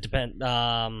 It depends.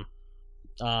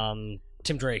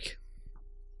 Tim Drake.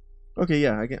 Okay,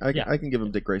 yeah, I can give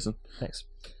him Dick Grayson. Thanks.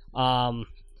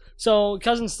 So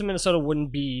Cousins to Minnesota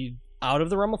wouldn't be out of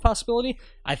the realm of possibility.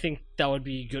 I think that would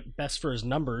be best for his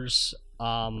numbers.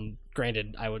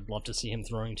 Granted, I would love to see him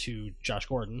throwing to Josh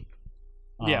Gordon.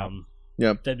 Yeah,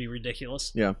 that'd be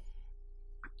ridiculous. Yeah.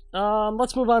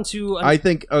 Let's move on to. I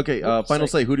think final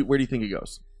say. Where do you think he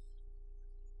goes?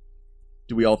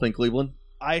 Do we all think Cleveland?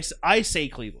 I say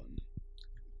Cleveland.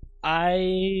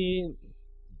 I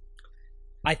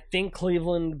think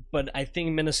Cleveland, but I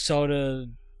think Minnesota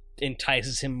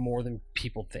entices him more than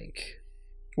people think.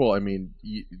 Well, I mean,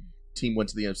 team went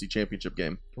to the NFC Championship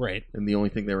game, right? And the only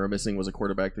thing they were missing was a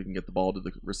quarterback that can get the ball to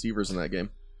the receivers in that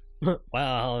game.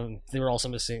 Wow, they were also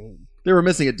missing. They were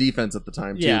missing a defense at the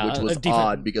time too, Yeah, which was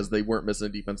odd because they weren't missing a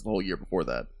defense the whole year before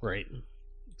that. Right.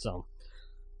 So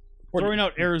throwing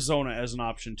out Arizona as an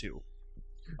option too.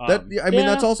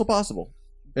 That's also possible.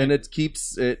 And it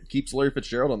keeps Larry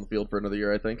Fitzgerald on the field for another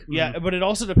year, I think. Yeah, but it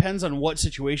also depends on what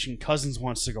situation Cousins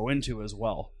wants to go into as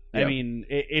well. Yeah. I mean,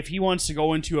 if he wants to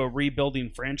go into a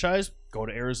rebuilding franchise, go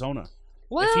to Arizona.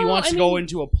 Well, if he wants to go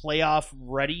into a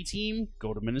playoff-ready team,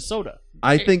 go to Minnesota.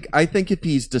 I think if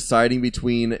he's deciding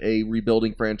between a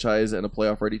rebuilding franchise and a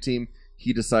playoff-ready team,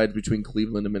 he decides between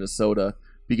Cleveland and Minnesota.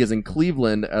 Because in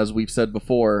Cleveland, as we've said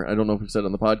before, I don't know if we've said it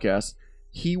on the podcast,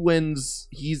 he wins.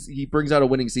 He brings out a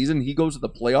winning season. He goes to the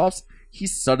playoffs.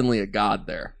 He's suddenly a god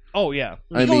there. Oh yeah,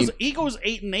 he goes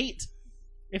 8-8.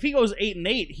 If he goes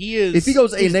 8-8, he is. If he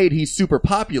goes 8-8, he's super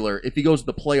popular. If he goes to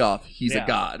the playoff, he's a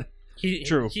god.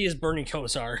 True. He is Bernie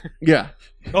Kosar. Yeah.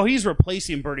 Oh, he's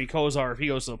replacing Bernie Kosar if he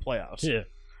goes to the playoffs. Yeah.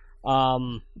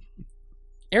 Well,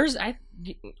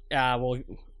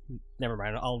 never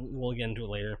mind. We'll get into it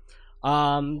later.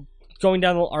 Going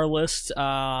down our list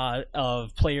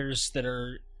of players that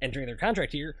are entering their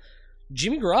contract here,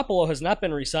 Jimmy Garoppolo has not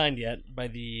been re-signed yet by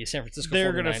the San Francisco 49ers.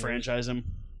 They're going to franchise him.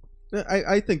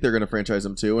 I think they're going to franchise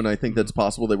him too, and I think that's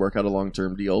possible. They work out a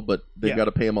long-term deal, but they've got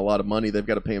to pay him a lot of money. They've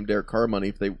got to pay him Derek Carr money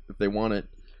if they want it.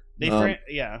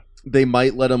 They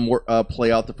might let him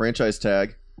play out the franchise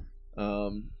tag,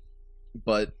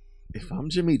 but if I'm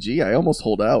Jimmy G, I almost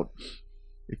hold out.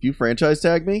 If you franchise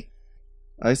tag me,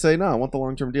 I say no. I want the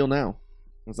long-term deal now.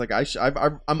 It's like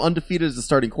I'm undefeated as a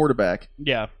starting quarterback.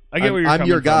 Yeah, I get where you're coming from. I'm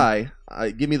your guy.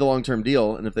 Give me the long-term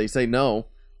deal, and if they say no,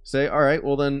 say all right.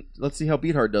 Well, then let's see how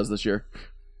Beathard does this year.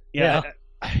 Yeah.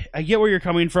 I get where you're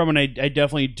coming from, and I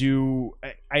definitely do.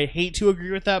 I hate to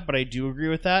agree with that, but I do agree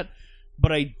with that.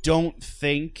 But I don't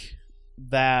think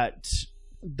that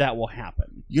will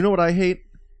happen. You know what I hate?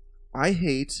 I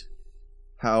hate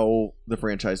how the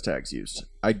franchise tag's used.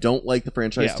 I don't like the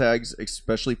franchise tags,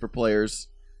 especially for players.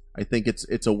 I think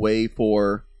it's a way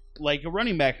for like a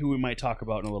running back who we might talk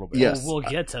about in a little bit. Yes, we'll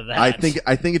get to that. I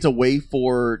think it's a way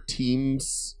for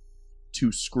teams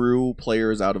to screw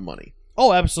players out of money.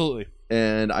 Oh, absolutely.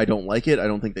 And I don't like it. I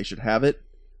don't think they should have it.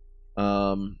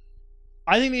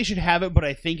 I think they should have it, but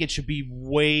I think it should be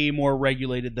way more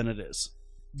regulated than it is.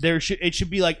 It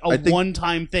should be like a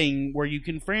one-time thing where you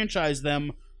can franchise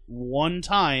them one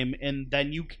time and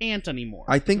then you can't anymore.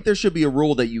 I think there should be a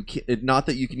rule that you can, not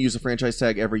that you can use a franchise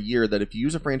tag every year, that if you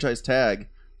use a franchise tag,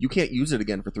 you can't use it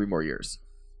again for 3 more years.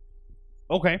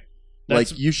 Okay.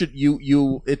 Like you should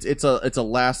it's a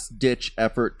last ditch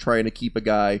effort trying to keep a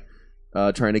guy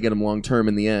trying to get him long term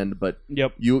in the end, but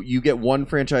you get one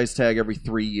franchise tag every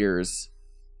 3 years.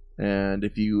 And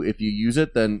if you use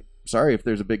it, then sorry, if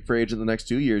there's a big free agent in the next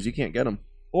 2 years, you can't get him.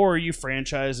 Or you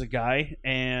franchise a guy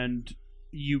and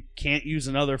you can't use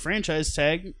another franchise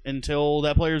tag until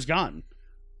that player's gone.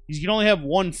 You can only have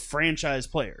one franchise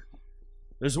player.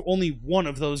 There's only one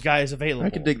of those guys available. I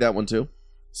can dig that one too.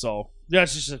 So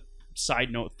that's just a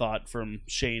side note thought from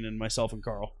Shane and myself and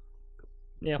Carl.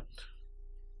 Yeah.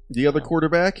 The other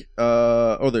quarterback,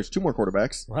 there's 2 more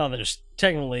quarterbacks. Well, there's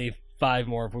technically 5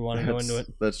 more if we want to go into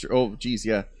it. That's true. Oh, geez,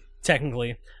 yeah.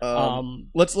 Technically.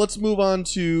 Let's move on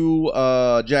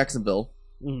to Jacksonville.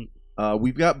 Mm-hmm.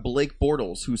 We've got Blake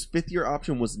Bortles, whose 5th-year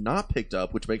option was not picked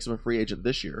up, which makes him a free agent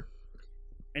this year.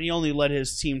 And he only led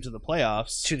his team to the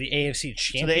playoffs. To the AFC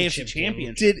Championship. To the AFC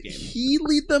Championship Did game. he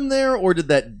lead them there, or did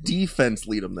that defense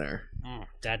lead them there?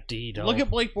 That D, though. Look at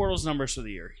Blake Bortles' numbers for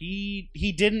the year. He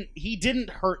didn't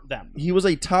hurt them. He was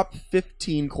a top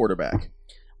 15 quarterback.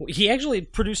 He actually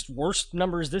produced worse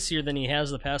numbers this year than he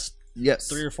has the past Yes.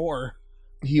 3 or 4.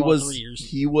 He 3 was years.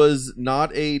 he was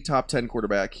not a top 10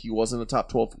 quarterback. He wasn't a top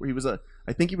 12.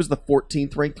 I think he was the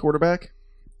 14th ranked quarterback.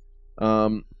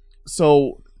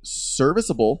 So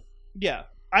serviceable. Yeah,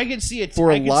 I could see it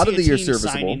For a lot of the year team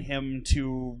serviceable. signing him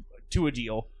to a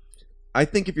deal. I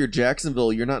think if you're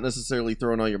Jacksonville, you're not necessarily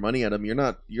throwing all your money at him. You're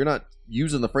not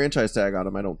using the franchise tag on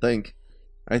him, I don't think.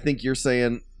 I think you're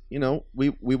saying, we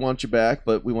want you back,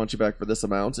 but we want you back for this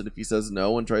amount. And if he says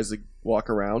no and tries to walk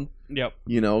around, Yep.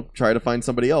 Try to find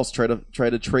somebody else. Try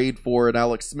to trade for an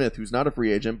Alex Smith, who's not a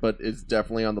free agent, but is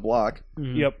definitely on the block.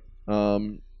 Mhm.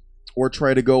 Yep. Or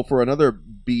try to go for another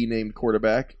B-named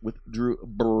quarterback with Drew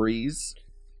Brees.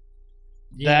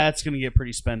 Yeah. That's going to get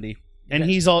pretty spendy. And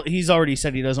he's already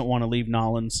said he doesn't want to leave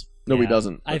Nolans. No, he Yeah.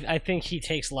 doesn't. I think he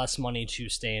takes less money to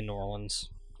stay in New Orleans.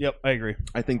 Yep, I agree.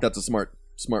 I think that's a smart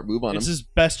move on It's him. his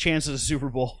best chance at a Super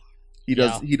Bowl. He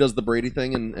does the Brady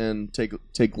thing and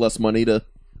take less money to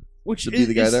Which be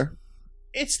the guy is- there.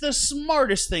 It's the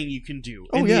smartest thing you can do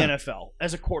Oh, in yeah. the NFL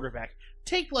as a quarterback.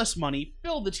 Take less money,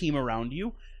 build the team around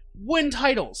you, win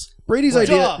titles. Brady's Duh.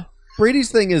 idea.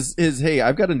 Brady's thing is hey,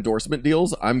 I've got endorsement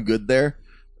deals. I'm good there.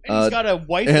 And he's got a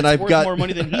wife And that's I've worth got more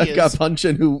money than he I've is. got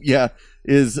Punchin, who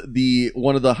is the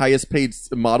one of the highest paid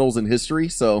models in history.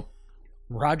 So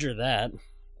Roger that.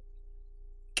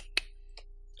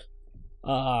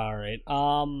 All right.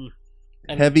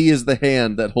 And heavy is the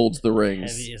hand that holds the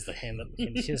rings. heavy is the hand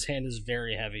that his hand is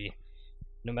very heavy,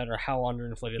 no matter how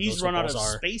underinflated He's those run out of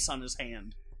footballs are. space on his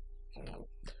hand.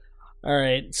 All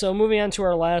right. So moving on to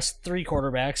our last 3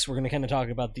 quarterbacks, we're going to kind of talk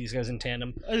about these guys in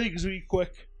tandem. I think it's going to be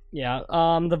quick. Yeah.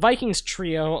 The Vikings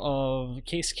trio of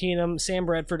Case Keenum, Sam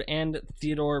Bradford, and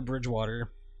Theodore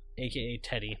Bridgewater, aka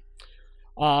Teddy.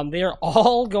 They are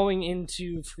all going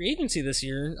into free agency this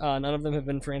year. None of them have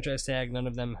been franchise tagged. None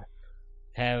of them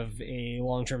have a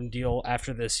long-term deal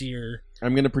after this year.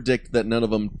 I'm going to predict that none of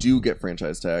them do get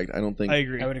franchise tagged. I don't think. I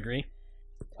agree. I would agree.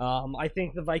 I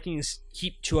think the Vikings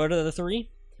keep 2 out of the 3.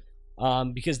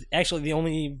 Because actually the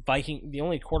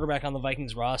only quarterback on the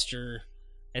Vikings roster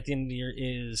at the end of the year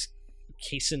is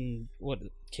Kaysen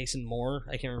Moore.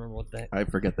 I can't remember what that. I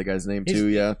forget the guy's name He's- too.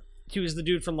 Yeah. He was the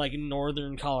dude from like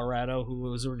northern Colorado who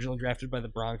was originally drafted by the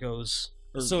Broncos.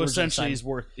 So essentially,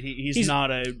 he's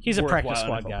not a he's a worthwhile practice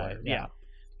squad NFL guy. player. Yeah.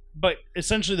 But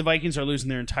essentially, the Vikings are losing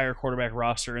their entire quarterback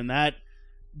roster, and that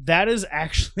is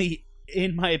actually,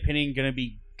 in my opinion, going to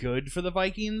be good for the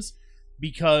Vikings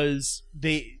because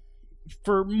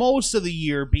for most of the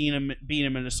year being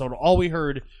in Minnesota, all we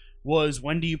heard was,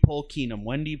 when do you pull Keenum?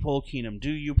 When do you pull Keenum?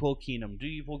 Do you pull Keenum? Do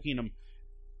you pull Keenum?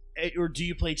 Or do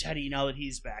you play Teddy now that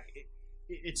he's back?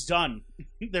 It's done.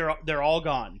 They're all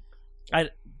gone. I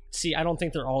don't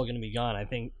think they're all going to be gone. I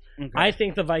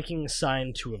think the Vikings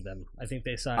signed 2 of them. I think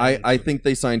they signed. I think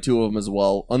they signed 2 of them as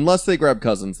well. Unless they grab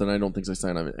Cousins, then I don't think they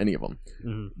sign on any of them.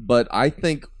 Mhm. But I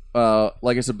think,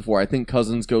 like I said before, I think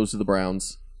Cousins goes to the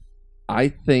Browns. I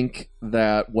think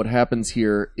that what happens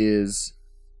here is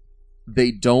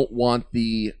they don't want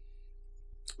the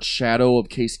shadow of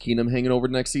Case Keenum hanging over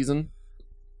next season.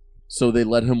 So they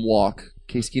let him walk.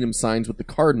 Case Keenum signs with the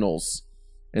Cardinals,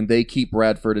 and they keep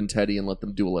Bradford and Teddy and let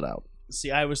them duel it out.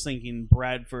 See, I was thinking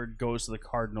Bradford goes to the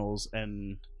Cardinals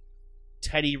and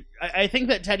Teddy. I think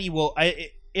that Teddy will.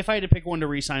 If I had to pick one to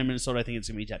re-sign in Minnesota, I think it's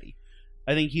gonna be Teddy.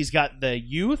 I think he's got the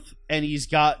youth and he's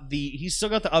still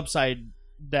got the upside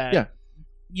that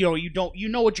you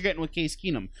know what you're getting with Case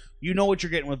Keenum. You know what you're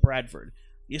getting with Bradford.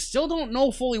 You still don't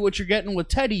know fully what you're getting with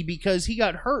Teddy because he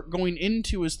got hurt going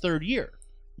into his 3rd year.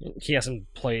 He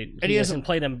hasn't played. And He hasn't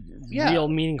played a real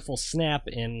meaningful snap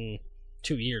in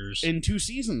 2 years. In 2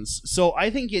 seasons. So I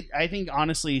think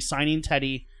honestly, signing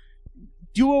Teddy,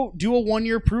 do a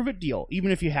 1-year prove it deal,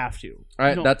 even if you have to.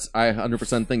 I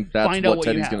 100% think that's Find out what what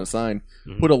you Teddy's have. going to sign.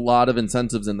 Mhm. Put a lot of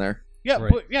incentives in there. Yeah,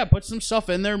 Right. put some stuff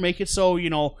in there, make it so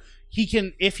he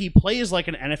can, if he plays like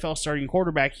an NFL starting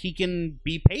quarterback, he can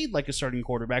be paid like a starting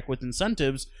quarterback with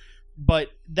incentives.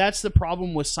 But that's the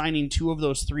problem with signing 2 of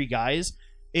those 3 guys.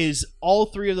 Is all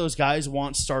 3 of those guys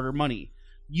want starter money.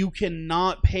 You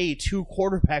cannot pay 2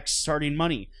 quarterbacks starting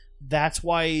money. That's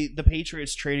why the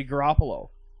Patriots traded Garoppolo.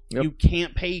 Yep. You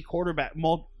can't pay quarterback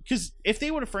because if they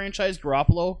would have franchised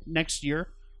Garoppolo next year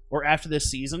or after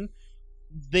this season,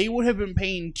 they would have been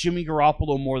paying Jimmy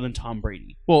Garoppolo more than Tom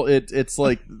Brady. Well, it's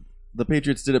like the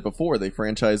Patriots did it before. They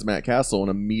franchised Matt Castle and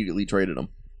immediately traded him.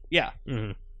 Yeah.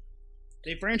 Mhm.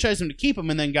 They franchised him to keep him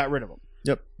and then got rid of him.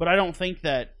 Yep. But I don't think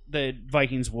that the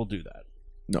Vikings will do that.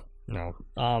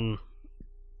 No.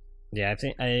 Yeah,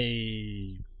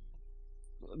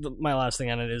 my last thing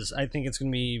on it is I think it's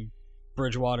going to be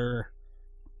Bridgewater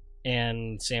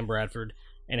and Sam Bradford,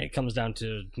 and it comes down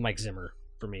to Mike Zimmer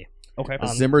for me. Okay.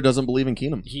 Zimmer doesn't believe in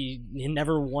Keenum. He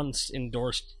never once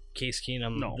endorsed Case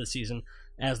Keenum this season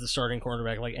as the starting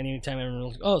quarterback. Like, anytime everyone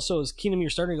was like, "Oh, so is Keenum your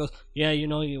starter?" He goes, "Yeah,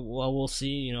 well, we'll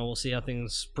see. We'll see how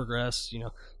things progress."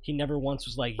 He never once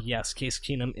was like, "Yes, Case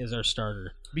Keenum is our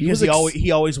starter." Because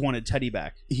he always wanted Teddy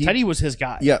back. Teddy was his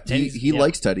guy. Yeah, he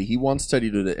likes Teddy. He wants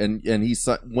Teddy to do it. And he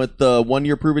with the 1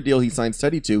 year prove it deal he signs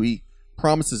Teddy to, he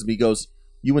promises me, he goes,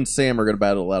 "You and Sam are going to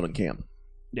battle it out in camp."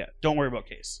 Yeah, don't worry about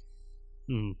Case.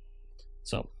 Mm-hmm.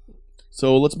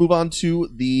 So let's move on to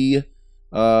the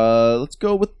let's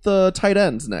go with the tight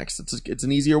ends next. It's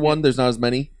an easier one. There's not as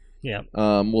many. Yeah.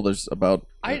 Well, there's about.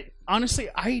 I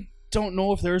don't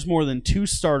know if there's more than 2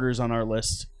 starters on our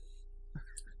list.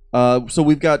 So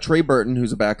we've got Trey Burton,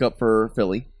 who's a backup for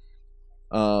Philly.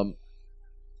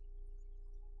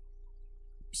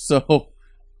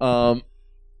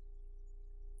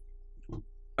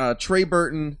 Trey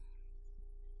Burton,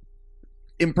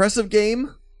 impressive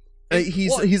game.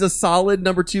 He's a solid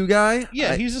number 2 guy.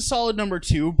 Yeah, he's a solid number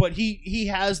 2, but he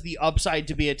has the upside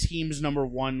to be a team's number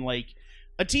 1, like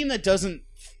a team that doesn't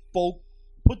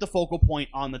put the focal point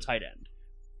on the tight end.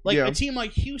 Like a team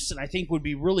like Houston, I think would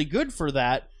be really good for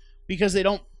that because they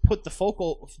don't put the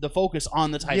focus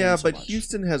on the tight end. Yeah, so but much.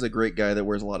 Houston has a great guy that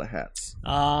wears a lot of hats.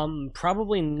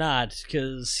 Probably not,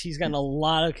 because he's gotten a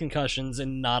lot of concussions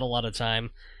and not a lot of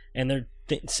time, and they're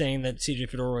saying that CJ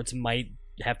Fedorowicz might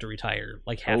have to retire,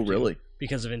 really?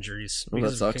 Because of injuries,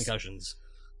 that sucks. Concussions.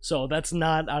 So that's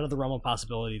not out of the realm of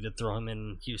possibility to throw him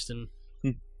in Houston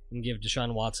and give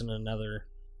Deshaun Watson another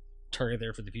target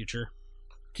there for the future.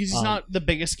 Because he's not the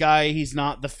biggest guy, he's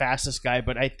not the fastest guy,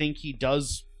 but I think he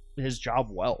does his job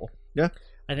well. Yeah.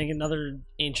 I think another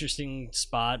interesting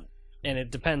spot, and it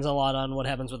depends a lot on what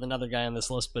happens with another guy on this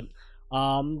list, but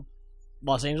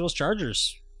Los Angeles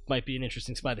Chargers might be an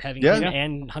interesting spot, having him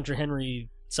and Hunter Henry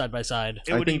side by side.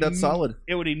 I think that's solid.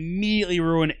 It would immediately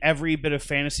ruin every bit of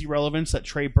fantasy relevance that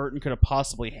Trey Burton could have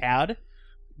possibly had,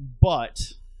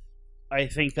 but I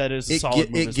think that is a solid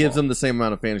move. It gives him the same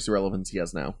amount of fantasy relevance he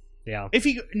has now. Yeah. If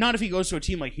he goes to a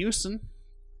team like Houston.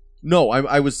 No,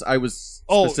 I was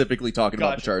specifically talking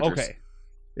about the Chargers. Okay.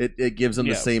 It gives him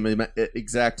the same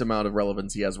exact amount of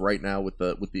relevance he has right now with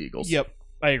the Eagles. Yep,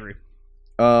 I agree.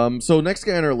 So next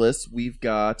guy on our list, we've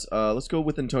got let's go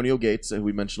with Antonio Gates, who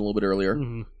we mentioned a little bit earlier.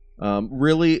 Mm-hmm.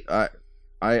 Really,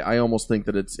 I almost think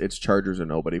that it's Chargers or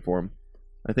nobody for him.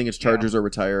 I think it's Chargers or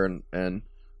retire, and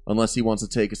unless he wants to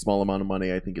take a small amount of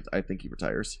money, I think he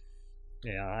retires.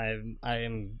 Yeah, I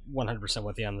am 100%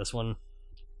 with you on this one.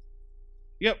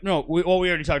 Yep. No. We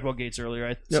already talked about Gates earlier.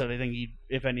 I said I think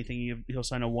if anything, he'll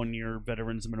sign a 1-year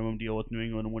veterans minimum deal with New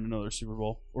England and win another Super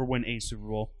Bowl or win a Super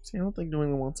Bowl. See, I don't think New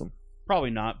England wants him.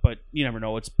 Probably not, but you never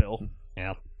know. It's Bill.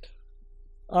 Yeah.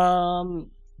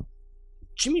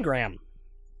 Jimmy Graham.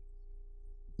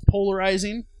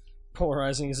 Polarizing.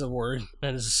 Polarizing is a word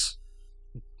that is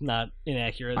not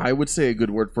inaccurate. I would say a good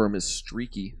word for him is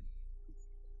streaky.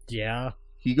 Yeah.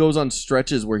 He goes on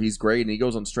stretches where he's great, and he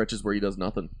goes on stretches where he does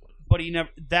nothing. But he never.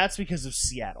 That's because of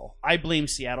Seattle. I blame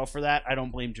Seattle for that. I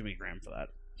don't blame Jimmy Graham for that.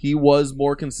 He was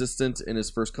more consistent in his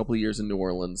first couple of years in New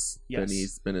Orleans than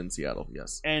he's been in Seattle.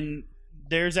 Yes. And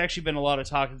there's actually been a lot of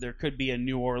talk that there could be a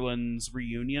New Orleans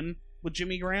reunion with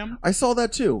Jimmy Graham. I saw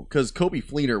that too, because Kobe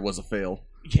Fleener was a fail.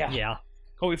 Yeah.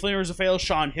 Kobe Fleener was a fail.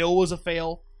 Sean Hill was a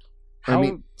fail.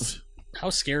 How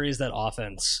scary is that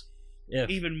offense? If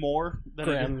even more than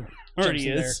Graham it already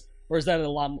is. There. Or is that a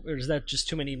lot? Or is that just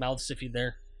too many mouths to feed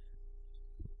there?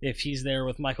 If he's there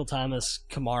with Michael Thomas,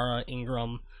 Kamara,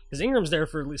 Ingram, because Ingram's there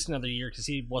for at least another year because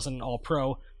he wasn't all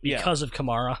pro because of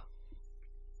Kamara.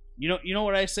 You know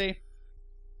what I say?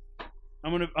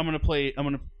 I'm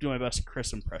gonna do my best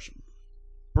Chris impression.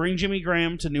 Bring Jimmy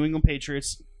Graham to New England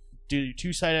Patriots. Do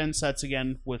 2 side end sets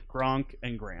again with Gronk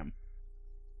and Graham.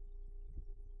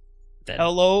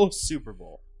 Hello, Super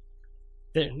Bowl.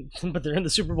 But they're in the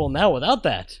Super Bowl now without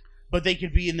that. But they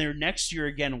could be in there next year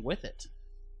again with it.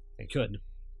 They could.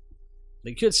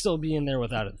 They could still be in there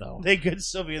without it, though. They could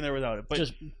still be in there without it.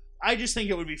 But I just think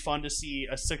it would be fun to see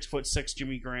a 6'6"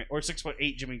 Jimmy Graham or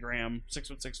 6'8" Jimmy Graham,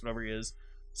 6'6" whatever he is,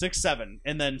 6'7",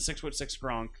 and then 6'6"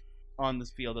 Gronk on the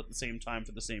field at the same time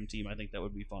for the same team. I think that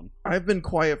would be fun. I've been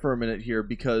quiet for a minute here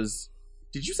because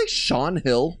did you say Sean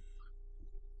Hill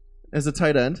as a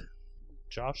tight end?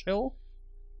 Josh Hill?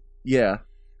 Yeah.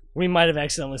 We might have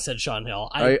accidentally said Sean Hill.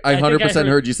 I 100%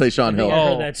 heard you say Sean Hill. I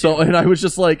heard that too. So, and I was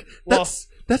just like, Well,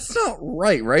 that's not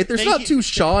right? There's not you- two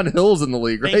Sean Hills in the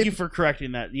league, right? Thank you for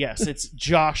correcting that. Yes, it's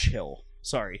Josh Hill.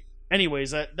 Sorry.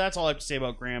 Anyways, that's all I have to say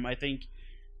about Graham. I think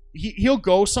he'll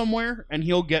go somewhere and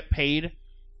he'll get paid.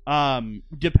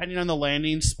 Depending on the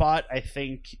landing spot, I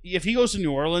think if he goes to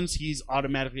New Orleans, he's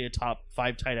automatically a top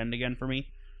 5 tight end again for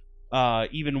me.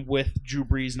 Even with Drew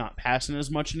Brees not passing as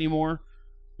much anymore.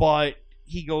 But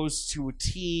he goes to a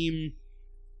team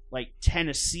like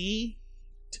Tennessee.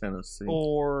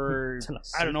 Or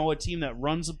Tennessee. I don't know, a team that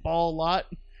runs the ball a lot.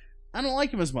 I don't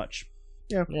like him as much.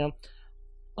 Yeah.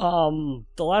 The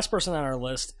last person on our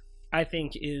list, I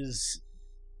think, is,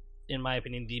 in my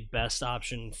opinion, the best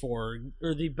option or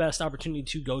the best opportunity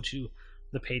to go to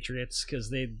the Patriots because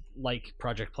they like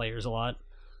project players a lot.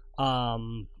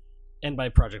 And by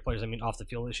project players, I mean off the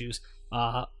field issues.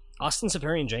 Austin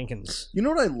Seferian-Jenkins. You know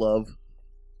what I love?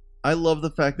 I love the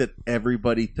fact that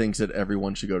everybody thinks that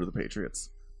everyone should go to the Patriots.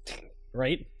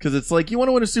 Right? Because it's like, you want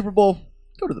to win a Super Bowl?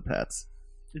 Go to the Pats.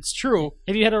 It's true.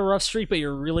 If you had a rough streak but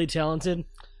you're really talented,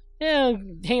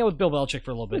 hang out with Bill Belichick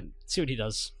for a little bit. See what he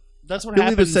does. That's what He'll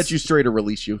either happens. set you straight or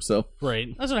release you, so.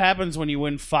 Right. That's what happens when you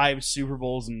win 5 Super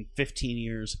Bowls in 15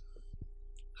 years.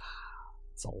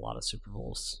 It's a lot of Super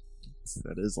Bowls.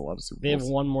 That is a lot of Super They have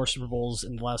Bowls. won more Super Bowls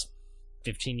in the last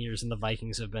 15 years than the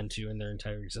Vikings have been to in their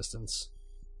entire existence.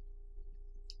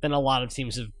 Than a lot of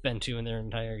teams have been to in their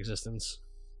entire existence.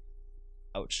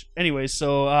 Ouch. Anyways,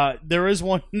 so there is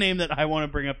one name that I want to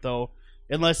bring up, though.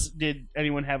 Unless, did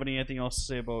anyone have anything else to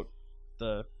say about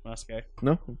the last guy?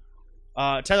 No?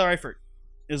 Tyler Eifert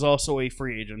is also a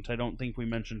free agent. I don't think we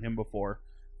mentioned him before.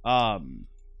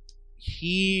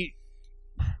 He's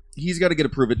He's got to get a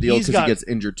prove-it deal because he gets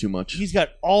injured too much. He's got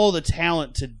all the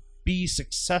talent to be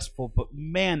successful, but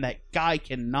man, that guy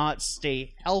cannot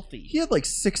stay healthy. He had like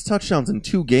 6 touchdowns in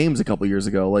 2 games a couple years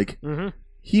ago. Like,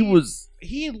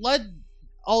 He led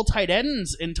all tight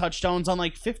ends in touchdowns on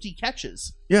like 50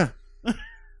 catches. Yeah.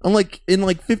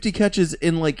 in 50 catches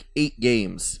in like 8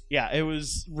 games. Yeah, it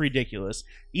was ridiculous.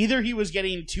 Either he was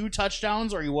getting 2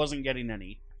 touchdowns or he wasn't getting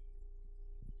any.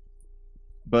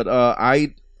 But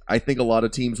I think a lot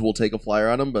of teams will take a flyer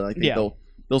on him, but I think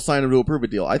they'll sign him to a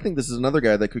prove-it deal. I think this is another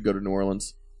guy that could go to New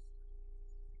Orleans.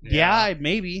 Yeah,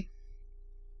 maybe.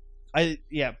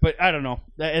 But I don't know.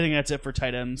 I think that's it for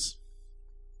tight ends.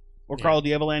 Or Carl, do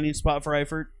you have a landing spot for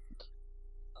Eifert?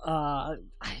 I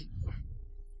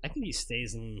think he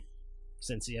stays in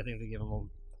Cincy. I think they give him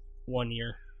 1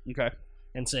 year. Okay.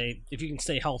 And say, if you can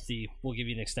stay healthy, we'll give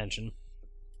you an extension.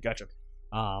 Gotcha.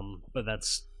 But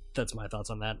that's my thoughts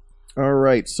on that. All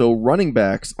right, so running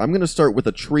backs. I'm going to start with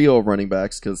a trio of running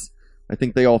backs because I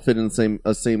think they all fit in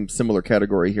the same similar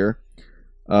category here.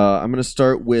 I'm going to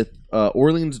start with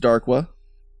Orleans Darkwa,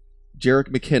 Jerick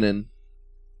McKinnon,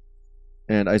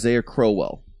 and Isaiah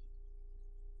Crowell.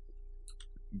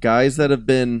 Guys that have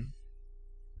been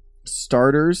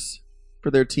starters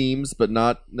for their teams, but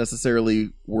not necessarily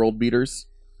world beaters.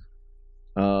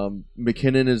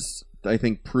 McKinnon is, I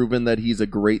think, proven that he's a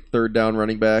great third down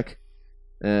running back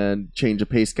and change of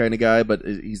pace kind of guy, but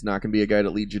he's not going to be a guy that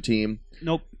leads your team.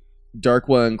 Nope.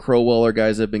 Darkwa and Crowell are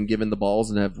guys that have been given the balls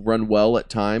and have run well at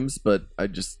times, but I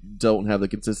just don't have the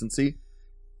consistency.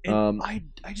 I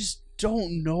just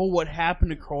don't know what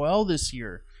happened to Crowell this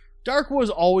year.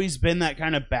 Darkwa's always been that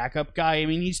kind of backup guy. I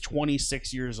mean, he's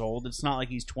 26 years old. It's not like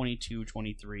he's 22,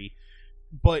 23.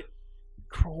 But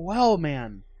Crowell,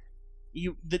 man,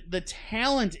 the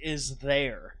talent is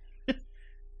there.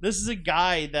 This is a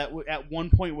guy that at one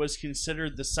point was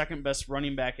considered the second best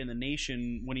running back in the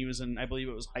nation when he was in, I believe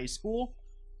it was high school.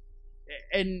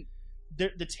 And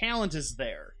the talent is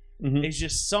there. Mm-hmm. It's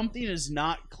just something is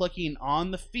not clicking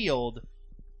on the field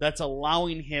that's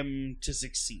allowing him to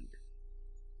succeed.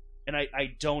 And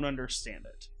I don't understand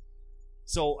it.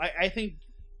 So I think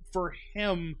for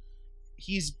him,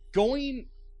 he's being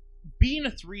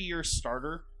a 3-year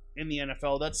starter in the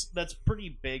NFL, that's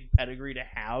pretty big pedigree to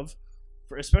have.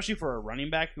 Especially for a running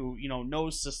back who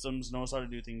knows systems, knows how to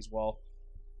do things well.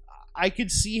 I could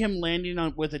see him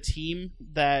landing with a team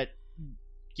that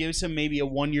gives him maybe a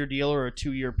 1-year deal or a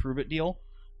 2-year prove-it deal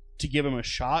to give him a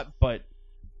shot. But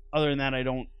other than that, I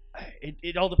don't.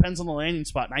 It all depends on the landing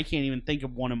spot, and I can't even think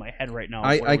of one in my head right now.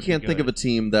 I can't think of a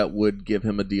team that would give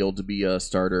him a deal to be a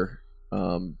starter.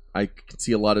 I could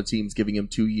see a lot of teams giving him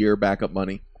 2-year backup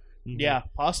money. Yeah,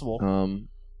 possible.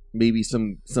 Maybe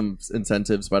some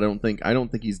incentives, but I don't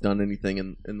think he's done anything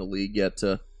in the league yet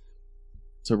to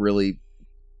really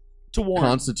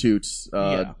constitute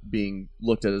being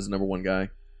looked at as number 1 guy.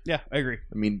 Yeah, I agree.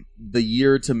 I mean, the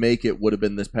year to make it would have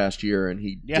been this past year, and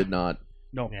he did not.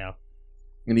 No. Yeah.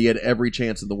 And he had every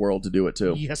chance in the world to do it,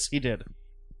 too. Yes, he did.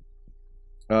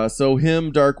 So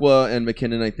him, Darkwa, and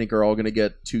McKinnon, I think, are all going to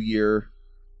get 2-year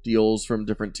deals from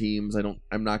different teams.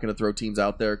 I'm not going to throw teams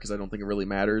out there because I don't think it really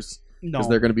matters. No. Because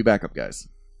they're going to be backup guys.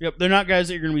 Yep, they're not guys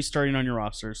that you're going to be starting on your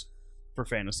rosters for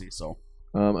fantasy, so.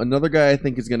 Another guy I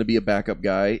think is going to be a backup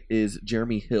guy is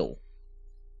Jeremy Hill.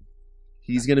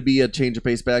 He's going to be a change of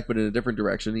pace back, but in a different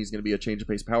direction. He's going to be a change of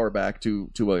pace power back to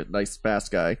a nice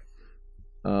fast guy.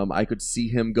 I could see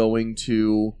him going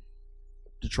to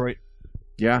Detroit.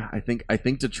 Yeah, I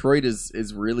think Detroit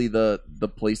is really the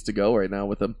place to go right now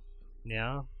with him.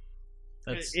 Yeah.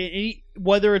 That's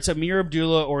Whether it's Amir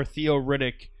Abdullah or Theo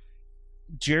Riddick,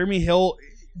 Jeremy Hill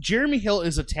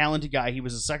is a talented guy. He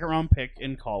was a second-round pick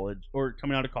in college or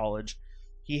coming out of college.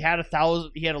 He had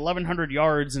 1,100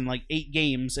 yards in like 8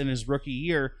 games in his rookie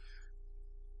year,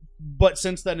 but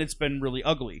since then it's been really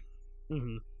ugly.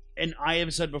 mm-hmm. And I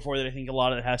have said before that I think a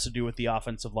lot of it has to do with the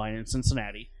offensive line in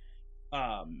Cincinnati.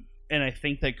 And I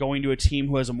think that going to a team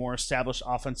who has a more established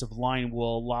offensive line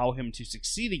will allow him to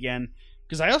succeed again.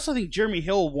 Because I also think Jeremy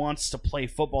Hill wants to play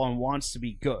football and wants to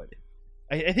be good.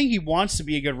 I think he wants to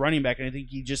be a good running back, and I think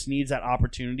he just needs that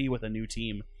opportunity with a new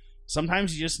team.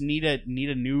 Sometimes you just need a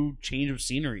new change of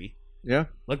scenery. Yeah.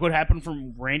 Like what happened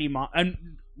from Randy Moss,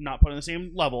 and not put on the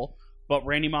same level, but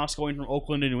Randy Moss going from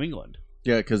Oakland to New England.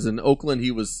 Yeah, because in Oakland he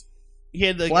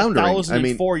had like floundering.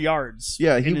 1,004 yards.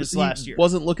 Yeah, in his last year.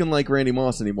 Wasn't looking like Randy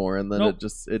Moss anymore, and then Nope.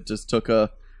 it just took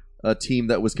a team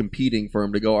that was competing for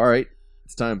him to go, all right,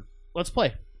 it's time. Let's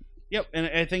play. Yep, and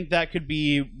I think that could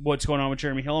be what's going on with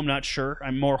Jeremy Hill. I'm not sure.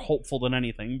 I'm more hopeful than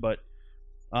anything, but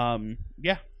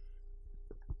yeah.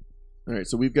 All right,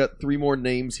 so we've got 3 more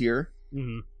names here.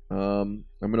 Mm-hmm. I'm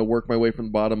going to work my way from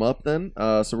the bottom up then.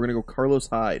 So we're going to go Carlos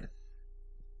Hyde.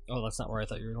 Oh, that's not where I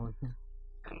thought you were going.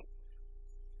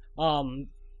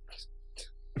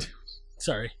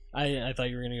 Sorry. I thought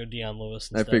you were going to go Deion Lewis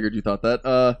instead. I figured you thought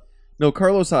that. No,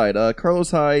 Carlos Hyde.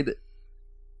 Carlos Hyde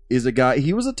is a guy.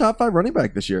 He was a top 5 running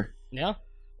back this year. Yeah.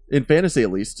 In fantasy,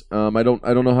 at least. I don't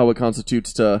know how it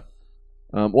constitutes to.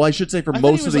 Well, I should say for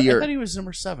most of the year. I thought he was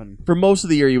number 7. For most of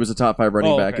the year, he was a top 5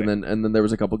 running back, okay. and then there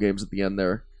was a couple games at the end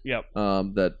there. Yep.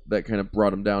 That kind of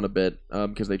brought him down a bit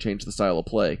because they changed the style of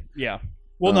play. Yeah.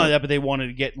 Well, not that, but they wanted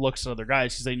to get looks at other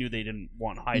guys because they knew they didn't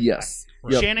want Hyde Yes.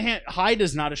 back. Yep. Hyde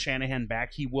is not a Shanahan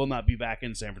back. He will not be back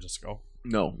in San Francisco.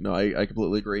 No, I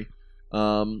completely agree.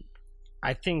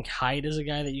 I think Hyde is a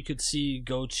guy that you could see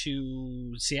go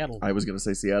to Seattle. I was going to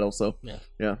say Seattle, so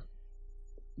yeah.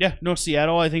 Yeah, no,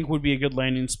 Seattle I think would be a good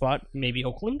landing spot. Maybe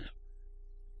Oakland,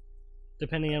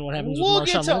 depending on what happens We'll with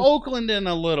get Marshawn to Lynch. Oakland in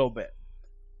a little bit.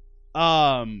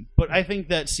 But I think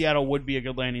that Seattle would be a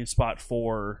good landing spot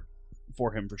for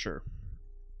him for sure.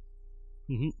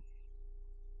 Mm-hmm.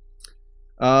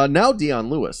 Now Deion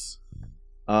Lewis.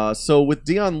 So with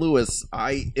Deion Lewis,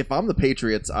 if I'm the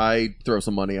Patriots, I throw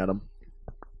some money at him.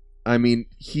 I mean,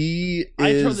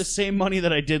 I throw the same money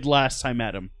that I did last time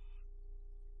at him.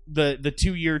 The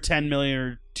 2-year $10 million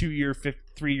or 2-year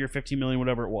 3-year $15 million,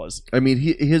 whatever it was. I mean,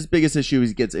 his biggest issue is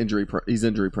he gets injury. He's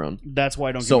injury prone. That's why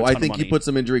I don't. So give him a ton I think of he money. put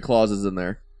some injury clauses in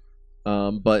there.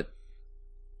 But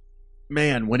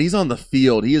man, when he's on the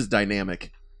field, he is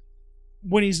dynamic.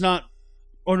 When he's not.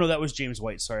 Oh no, that was James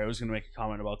White. Sorry, I was going to make a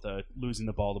comment about the losing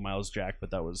the ball to Miles Jack,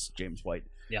 but that was James White.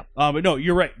 Yeah. But no,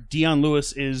 you're right. Deion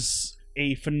Lewis is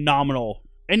a phenomenal,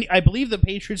 and I believe the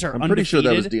Patriots are. I'm undefeated. pretty sure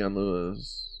that was Deion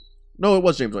Lewis. No, it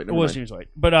was James White. It was James White.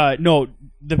 But no,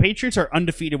 the Patriots are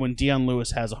undefeated when Deion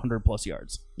Lewis has 100+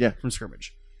 yards. Yeah. From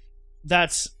scrimmage.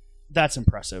 That's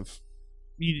impressive.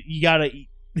 You gotta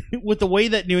with the way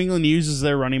that New England uses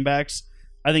their running backs,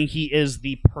 I think he is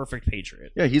the perfect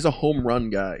Patriot. Yeah, he's a home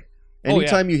run guy.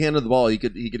 Anytime you handed the ball, he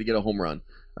could get a home run.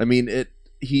 I mean,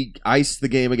 he iced the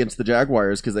game against the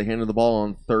Jaguars because they handed the ball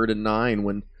on 3rd and 9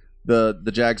 when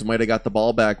the Jags might have got the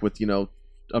ball back with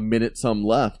a minute some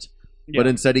left. But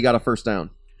instead, he got a first down.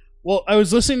 Well, I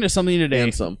was listening to something today.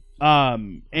 And some.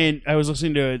 And I was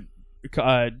listening to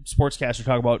a sportscaster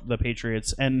talk about the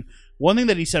Patriots. And one thing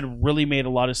that he said really made a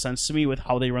lot of sense to me with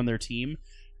how they run their team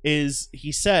is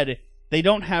he said they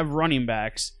don't have running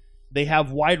backs. They have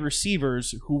wide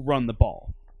receivers who run the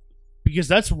ball. Because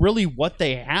that's really what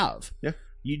they have. Yeah.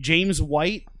 James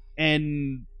White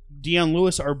and Deion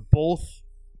Lewis are both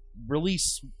really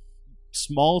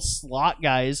small slot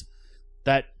guys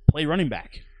that play running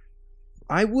back.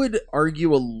 I would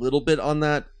argue a little bit on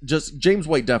that. Just James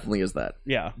White definitely is that.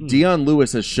 Yeah. Deion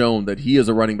Lewis has shown that he is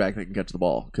a running back that can catch the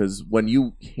ball because when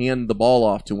you hand the ball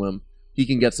off to him, he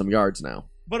can get some yards now.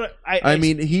 But I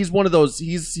mean, he's one of those.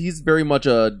 He's very much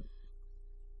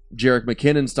Jerick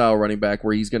McKinnon style running back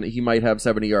where he might have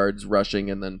 70 yards rushing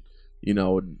and then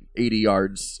 80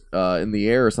 yards in the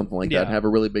air or something like that, and have a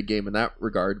really big game in that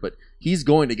regard. But he's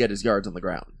going to get his yards on the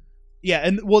ground. Yeah,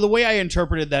 and the way I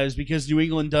interpreted that is because New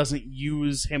England doesn't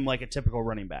use him like a typical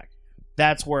running back.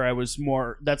 That's where I was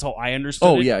more. That's how I understood.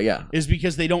 Oh it, yeah. Is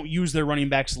because they don't use their running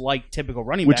backs like typical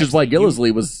running Which backs. is why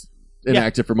Gillislee was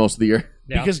inactive for most of the year.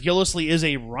 Yeah. Because Gillislee is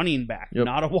a running back,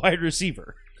 not a wide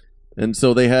receiver. And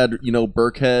so they had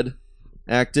Burkhead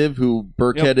active, who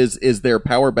Burkhead is their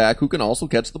power back who can also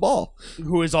catch the ball.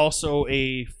 Who is also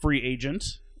a free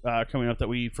agent coming up that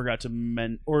we forgot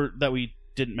to or that we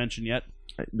didn't mention yet.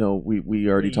 No, we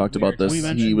already talked about this. We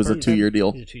He was a 2-year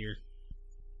deal. He's a 2 year.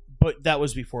 But that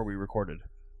was before we recorded.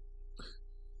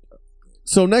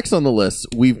 So next on the list,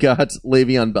 we've got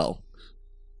Le'Veon Bell.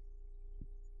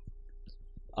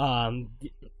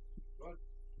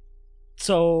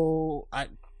 So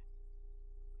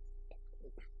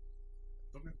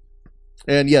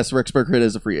And yes, Rex Burkhead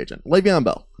is a free agent. Le'Veon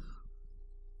Bell.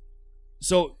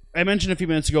 So I mentioned a few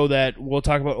minutes ago that we'll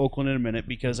talk about Oakland in a minute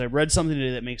because I read something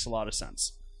today that makes a lot of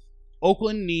sense.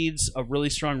 Oakland needs a really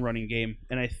strong running game,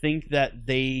 and I think that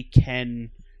they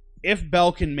can, if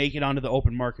Bell can make it onto the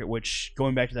open market, which,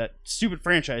 going back to that stupid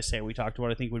franchise tag we talked about,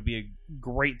 I think would be a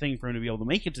great thing for him to be able to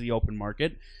make it to the open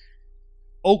market,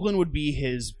 Oakland would be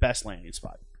his best landing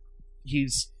spot.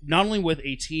 He's not only with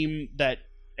a team that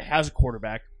has a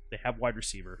quarterback, they have wide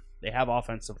receiver, they have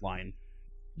offensive line,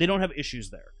 they don't have issues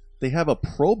there. They have a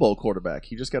Pro Bowl quarterback.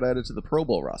 He just got added to the Pro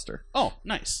Bowl roster. Oh,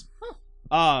 nice.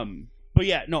 But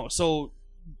yeah, no, so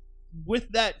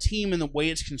with that team and the way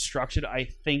it's constructed, I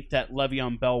think that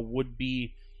Le'Veon Bell would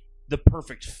be the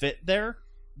perfect fit there.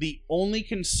 The only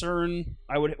concern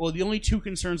the only two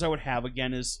concerns I would have,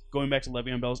 again, is going back to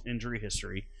Le'Veon Bell's injury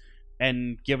history.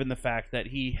 And given the fact that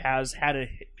he has had a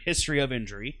history of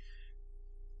injury,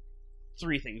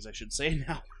 3 things I should say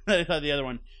now. I thought the other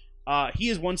one. He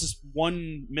is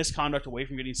one misconduct away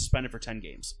from getting suspended for 10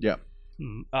 games. Yeah.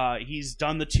 He's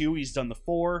done the 2, he's done the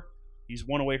 4, he's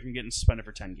 1 away from getting suspended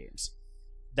for 10 games.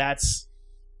 That's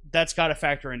got to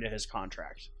factor into his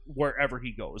contract wherever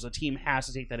he goes. A team has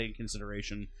to take that into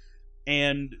consideration.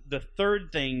 And the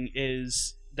third thing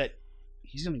is that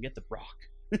he's going to get the Brock.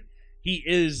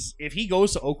 If he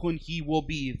goes to Oakland, he will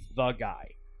be the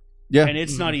guy. Yeah. And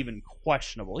it's not even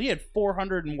questionable. He had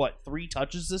 3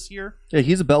 touches this year. Yeah,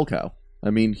 he's a bell cow. I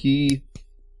mean, he...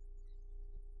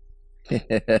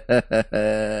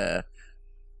 I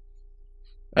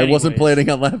wasn't planning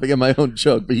on laughing at my own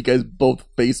joke, but you guys both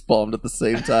facepalmed at the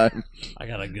same time. I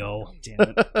gotta go.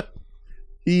 Damn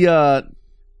it.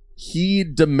 He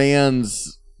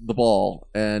demands the ball,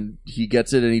 and he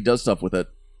gets it, and he does stuff with it.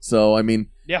 So, I mean...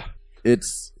 Yeah.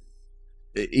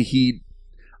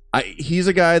 He's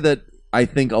a guy that I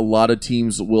think a lot of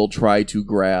teams will try to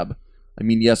grab. I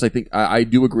mean, yes, I think I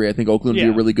do agree. I think Oakland would be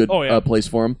a really good place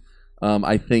for him.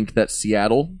 I think that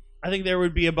Seattle. I think there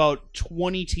would be about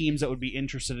 20 teams that would be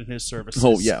interested in his services.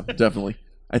 Oh yeah, definitely.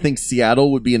 I think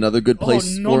Seattle would be another good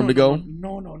place for him to go.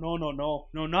 No,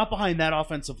 not behind that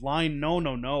offensive line.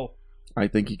 No. I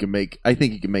think he can make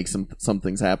some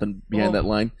things happen behind that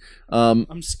line.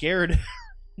 I'm scared.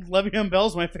 Le'Veon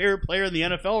Bell's my favorite player in the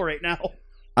NFL right now.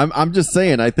 I'm just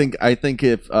saying. I think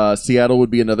if Seattle would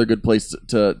be another good place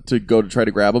to go to try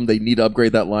to grab him. They need to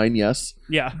upgrade that line, yes.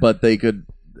 Yeah. But they could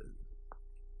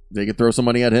throw some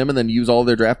money at him and then use all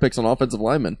their draft picks on offensive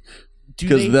linemen.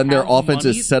 Because then their offense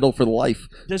is settled for life.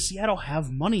 Does Seattle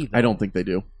have money, though? I don't think they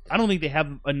do. I don't think they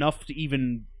have enough to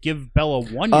even give Bell a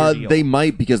 1-year deal. They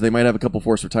might, because they might have a couple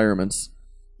forced retirements.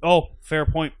 Oh, fair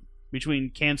point. Between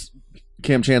Cam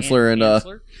Chancellor and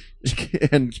Cliff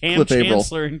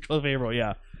Chancellor and Cliff Averill,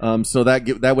 yeah. So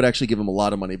that would actually give him a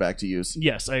lot of money back to use.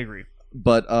 Yes, I agree.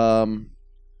 But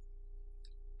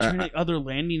other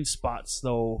landing spots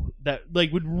though that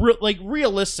would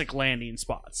realistic landing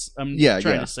spots. I'm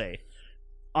trying to say.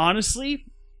 Honestly,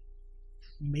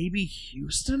 maybe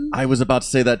Houston. I was about to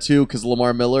say that too, because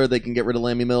Lamar Miller, they can get rid of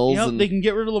Lammy Mills. Yeah, they can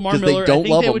get rid of Lamar Miller. I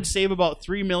think they would save about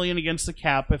 $3 million against the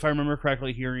cap, if I remember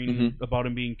correctly. Hearing about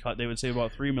him being cut, they would save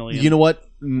about $3 million. You know what?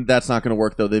 That's not going to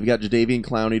work though. They've got Jadeveon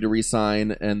Clowney to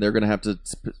re-sign, and they're going to have to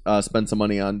spend some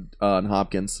money on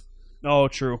Hopkins. Oh,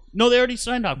 true. No, they already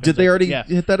signed Hopkins. Did they already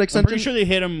hit that extension? I'm pretty sure they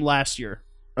hit him last year.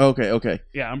 Okay.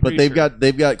 Yeah, I'm pretty sure. But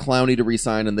they've got Clowney to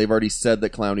re-sign, and they've already said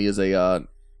that Clowney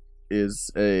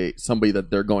is somebody that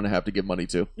they're going to have to give money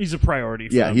to. He's a priority.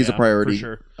 He's a priority for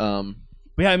sure.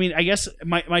 But yeah, I mean, I guess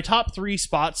my top 3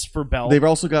 spots for Bell. They've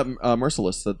also got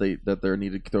Merciless that they're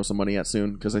needed to throw some money at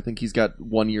soon, because I think he's got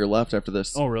 1 year left after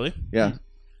this. Oh, really? Yeah.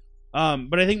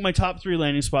 But I think my top 3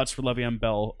 landing spots for Le'Veon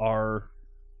Bell are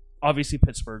obviously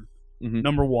Pittsburgh, Mhm.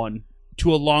 number 1,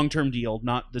 to a long-term deal,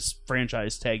 not this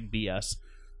franchise tag BS.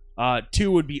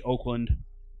 2 would be Oakland.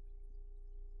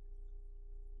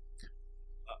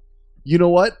 You know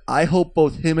what? I hope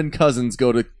both him and Cousins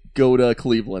go to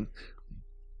Cleveland.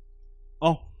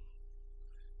 Oh.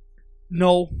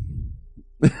 No.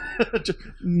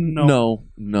 No.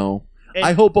 No. And-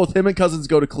 I hope both him and Cousins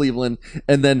go to Cleveland,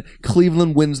 and then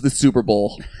Cleveland wins the Super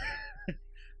Bowl.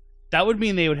 That would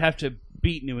mean they would have to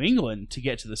beat New England to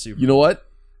get to the Super Bowl. You know what?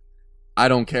 I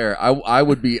don't care. I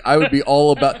would be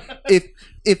all about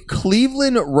if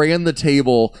Cleveland ran the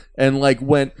table and like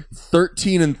went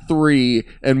 13-3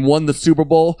 and won the Super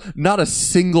Bowl. Not a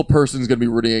single person's going to be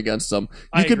rooting against them.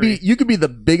 You could be the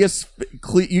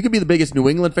biggest New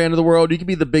England fan of the world. You could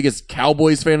be the biggest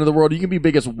Cowboys fan of the world. You can be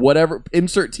biggest whatever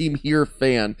insert team here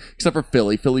fan, except for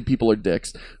Philly. Philly people are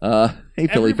dicks. Hey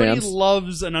Philly Everybody fans.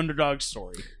 loves an underdog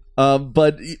story.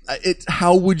 But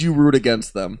how would you root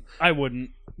against them? I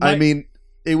wouldn't. I mean,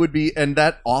 it would be, and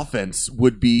that offense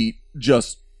would be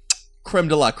just creme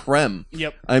de la creme.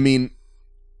 Yep. I mean,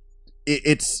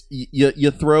 it's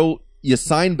you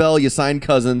sign Bell, you sign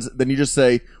Cousins, then you just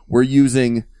say we're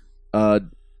using a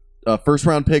first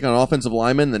round pick on offensive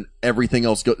lineman, then everything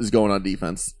else is going on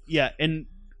defense. Yeah, and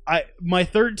my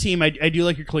third team, I do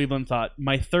like your Cleveland thought.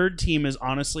 My third team is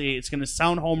honestly, it's going to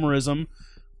sound homerism,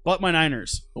 but my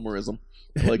Niners. Homerism.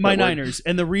 I like My that word. Niners.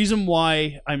 And the reason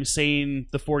why I'm saying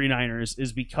the 49ers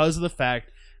is because of the fact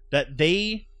that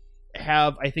they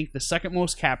have, I think, the second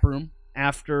most cap room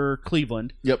after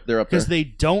Cleveland. Yep, they're up there. Because they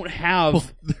don't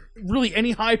have really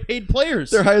any high-paid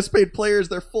players. Their highest paid players,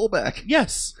 their fullback.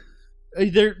 Yes.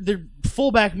 Their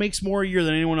fullback makes more a year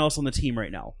than anyone else on the team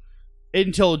right now.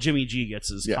 Until Jimmy G gets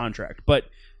his contract. But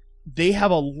they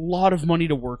have a lot of money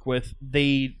to work with.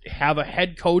 They have a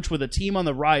head coach with a team on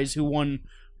the rise who won,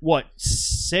 what,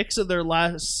 6 of their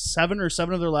last 7 or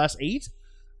 7 of their last 8?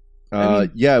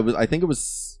 Yeah, I think it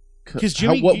was. Because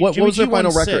Jimmy, what was their G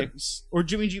final won record? 6, or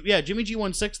Jimmy G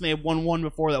won 6, and they had won 1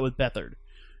 before that with Beathard.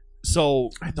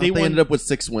 So I thought they ended up with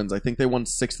 6 wins. I think they won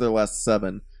 6 of their last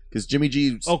 7 because Jimmy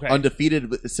G's undefeated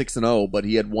with 6-0, but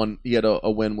he had one. He had a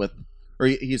win with, or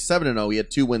he's 7-0. He had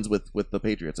 2 wins with the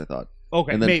Patriots. I thought.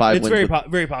 Okay, and then 5 it's wins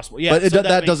very possible. Yeah, but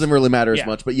that doesn't really matter as yeah.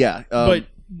 much. But yeah, but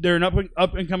they're an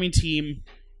up and coming team.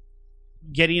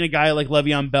 Getting a guy like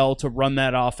Le'Veon Bell to run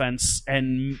that offense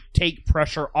and take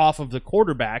pressure off of the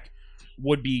quarterback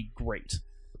would be great.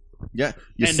 Yeah,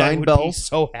 you and sign Bell.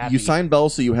 So happy. You sign Bell,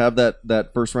 so you have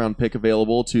that first round pick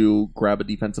available to grab a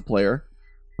defensive player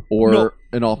or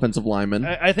an offensive lineman.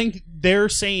 I think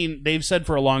they've said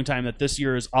for a long time that this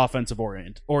year is offensive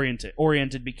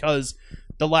oriented because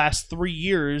the last 3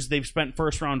 years they've spent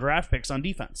first round draft picks on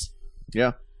defense.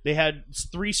 Yeah. They had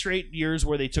 3 straight years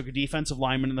where they took a defensive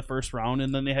lineman in the first round,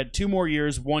 and then they had 2 more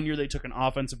years. 1 year they took an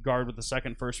offensive guard with the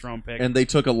second first round pick. And they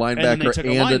took a linebacker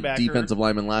and a defensive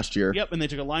lineman last year. Yep, and they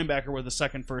took a linebacker with the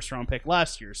second first round pick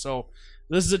last year. So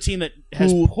this is a team that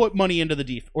has put money into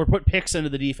the or put picks into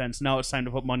the defense. Now it's time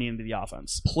to put money into the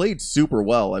offense. Played super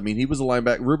well. I mean, he was a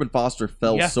linebacker. Reuben Foster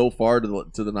fell so far to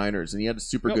the Niners, and he had a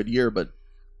super good year. But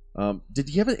did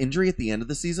he have an injury at the end of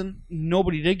the season?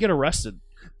 Nobody did get arrested.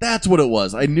 That's what it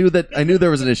was. I knew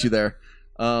there was an issue there.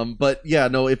 But yeah,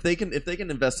 no. If they can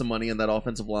invest some money in that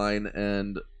offensive line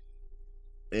and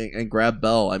grab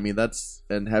Bell, I mean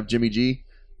and have Jimmy G,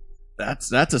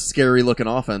 that's a scary looking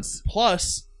offense.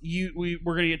 Plus, we're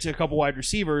going to get to a couple wide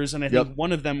receivers, and I think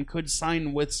one of them could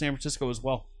sign with San Francisco as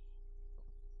well.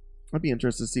 I'd be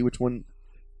interested to see which one.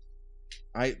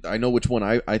 I know which one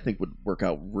I think would work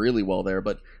out really well there.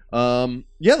 But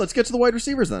yeah, let's get to the wide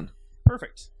receivers then.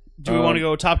 Perfect. Do we want to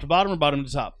go top to bottom or bottom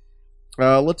to top?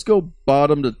 Let's go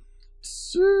bottom to.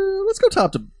 Let's go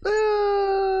top to.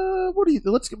 What do you?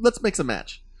 Let's mix a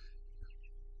match.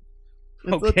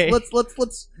 Okay.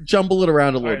 Let's jumble it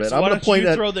around a little bit. So I'm why going don't to point you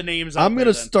at. throw the names out I'm going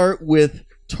there, to then? start with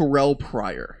Terrell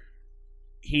Pryor.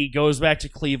 He goes back to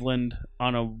Cleveland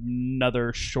on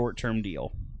another short-term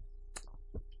deal.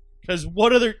 Because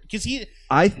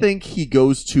I think he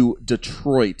goes to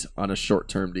Detroit on a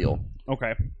short-term deal.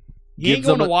 Okay. He ain't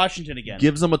going to Washington again.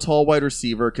 Gives him a tall wide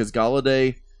receiver because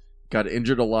Galladay got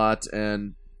injured a lot,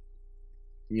 and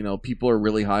people are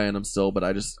really high on him still. But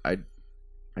I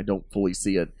don't fully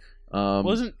see it.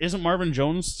 Isn't Marvin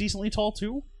Jones decently tall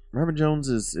too? Marvin Jones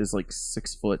is like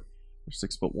 6 foot or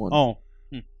 6'1". Oh,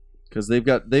 because they've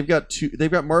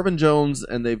got Marvin Jones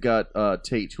and they've got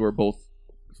Tate, who are both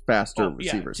faster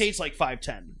receivers. Yeah, Tate's like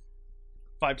 5'10",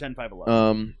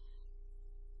 5'11".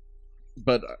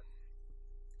 But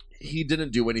he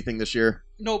didn't do anything this year.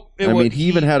 Nope. He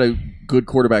even had a good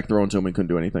quarterback thrown to him and couldn't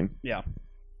do anything. Yeah.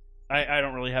 I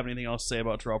don't really have anything else to say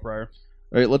about Terrell Pryor.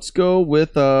 All right, let's go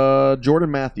with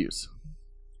Jordan Matthews.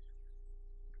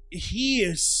 He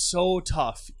is so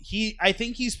tough. I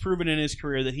think he's proven in his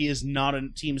career that he is not a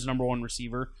team's number one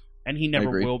receiver, and he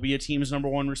never will be a team's number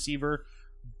one receiver.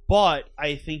 But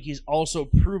I think he's also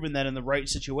proven that in the right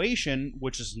situation,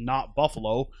 which is not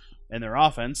Buffalo and their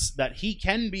offense, that he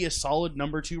can be a solid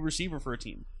number 2 receiver for a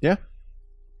team. Yeah.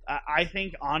 I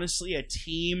think, honestly, a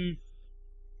team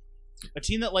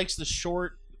that likes the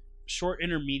short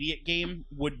intermediate game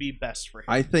would be best for him.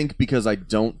 I think because I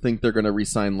don't think they're going to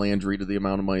re-sign Landry to the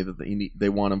amount of money that they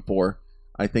want him for.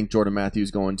 I think Jordan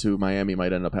Matthews going to Miami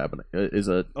might end up happening is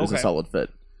a solid fit.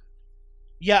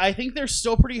 Yeah, I think they're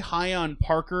still pretty high on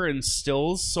Parker and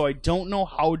Stills, so I don't know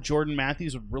how Jordan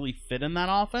Matthews would really fit in that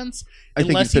offense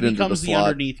unless he becomes the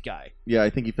underneath guy. Yeah, I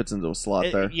think he fits into a slot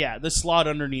there. Yeah, the slot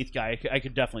underneath guy, I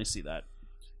could definitely see that.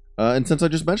 And since I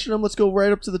just mentioned him, let's go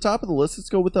right up to the top of the list. Let's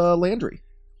go with Landry.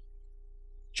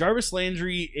 Jarvis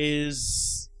Landry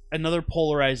is another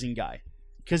polarizing guy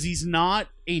because he's not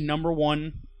a number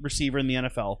 1 receiver in the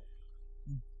NFL,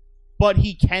 but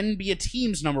he can be a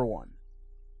team's number 1.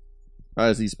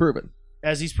 As he's proven.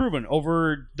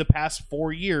 Over the past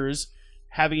 4 years,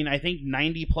 having, I think,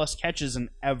 90-plus catches in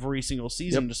every single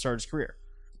season to start his career.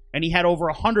 And he had over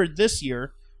 100 this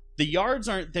year. The yards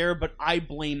aren't there, but I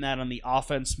blame that on the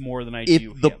offense more than I do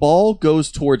him. If the ball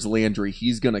goes towards Landry,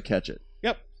 he's going to catch it.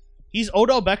 Yep. He's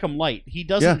Odell Beckham light. He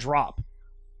doesn't drop.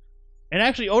 And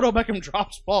actually, Odell Beckham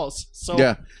drops balls. So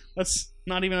that's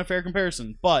not even a fair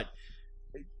comparison. But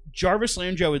Jarvis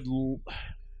Landry, I would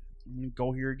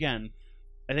go here again.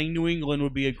 I think New England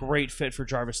would be a great fit for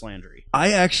Jarvis Landry.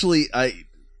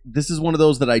 This is one of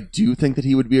those that I do think that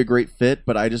he would be a great fit,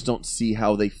 but I just don't see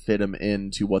how they fit him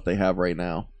into what they have right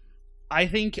now. I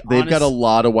think they've got a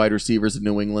lot of wide receivers in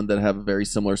New England that have a very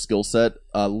similar skill set.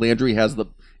 Landry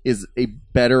is a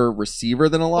better receiver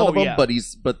than a lot of them,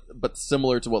 but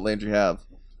similar to what Landry have.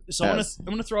 So I'm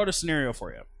gonna throw out a scenario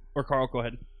for you. Or Carl, go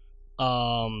ahead.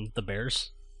 The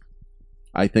Bears.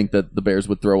 I think that the Bears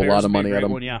would throw a lot of money at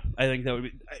him. Yeah, I think that would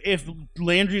be. If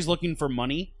Landry's looking for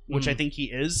money, which I think he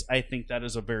is, I think that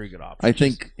is a very good option. I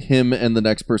think him and the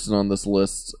next person on this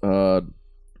list, the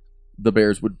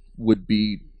Bears would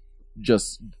be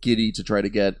just giddy to try to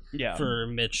get. Yeah. For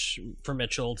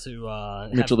Mitchell to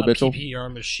have the a Mitchell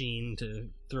PPR machine to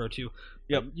throw to.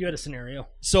 Yep. You had a scenario.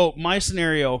 So my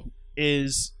scenario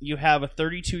is you have a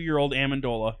 32-year-old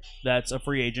Amendola that's a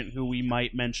free agent who we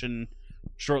might mention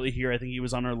shortly here. I think he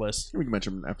was on our list. We can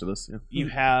mention him after this. Yeah. You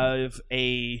have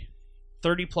a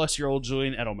 30-plus-year-old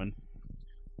Julian Edelman.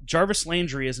 Jarvis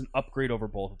Landry is an upgrade over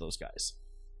both of those guys.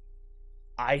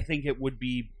 I think it would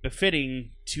be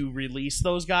befitting to release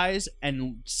those guys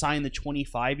and sign the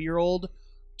 25-year-old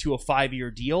to a 5-year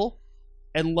deal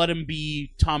and let him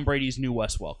be Tom Brady's new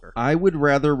Wes Welker. I would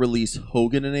rather release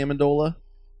Hogan and Amendola.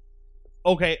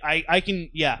 Okay, I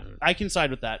can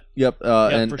side with that. Yep,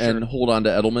 and hold on to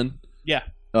Edelman. Yeah.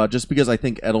 Just because I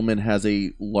think Edelman has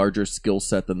a larger skill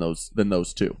set than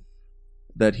those two.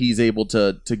 That he's able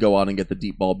to go out and get the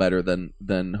deep ball better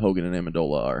than Hogan and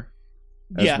Amendola are.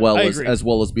 As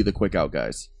well as be the quick out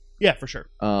guys. Yeah, for sure.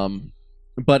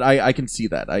 But I can see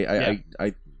that.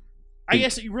 I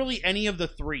guess really any of the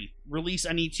three. Release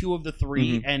any two of the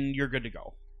three and you're good to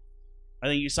go. I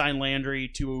think you sign Landry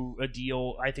to a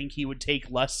deal. I think he would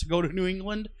take less to go to New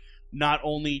England, not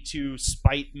only to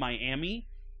spite Miami,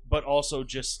 but also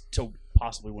just to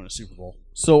possibly win a Super Bowl.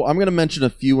 So I'm going to mention a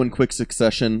few in quick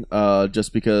succession,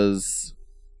 just because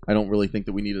I don't really think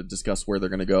that we need to discuss where they're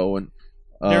going to go. And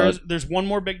there's one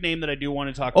more big name that I do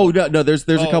want to talk about. Oh, no, there's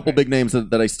a couple big names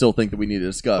that I still think that we need to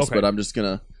discuss, but I'm just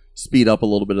going to speed up a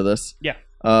little bit of this. Yeah.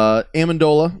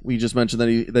 Amendola, we just mentioned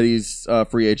that he's a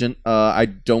free agent. I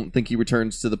don't think he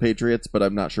returns to the Patriots, but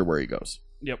I'm not sure where he goes.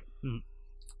 Yep.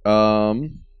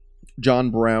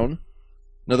 John Brown,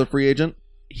 another free agent.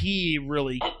 He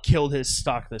really killed his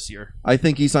stock this year. I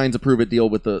think he signs a prove-it deal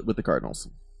with the Cardinals.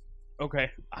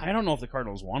 Okay. I don't know if the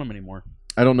Cardinals want him anymore.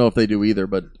 I don't know if they do either,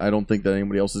 but I don't think that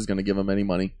anybody else is going to give him any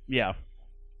money. Yeah.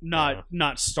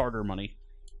 Not starter money.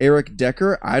 Eric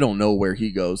Decker, I don't know where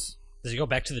he goes. Does he go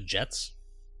back to the Jets?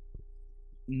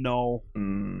 No. I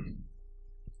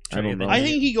don't know. I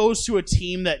think he goes to a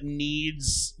team that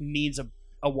needs a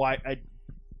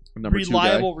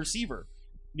reliable receiver.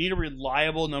 Need a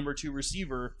reliable number 2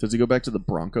 receiver. Does he go back to the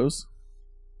Broncos?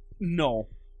 No.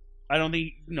 I don't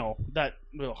think... No.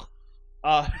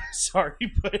 Sorry,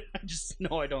 but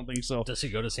I don't think so. Does he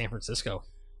go to San Francisco?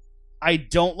 I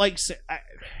don't like...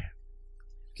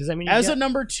 Because I mean, as a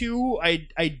number 2,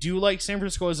 I do like San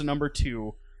Francisco as a number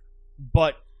 2,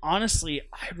 but honestly,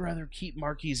 I'd rather keep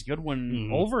Marquise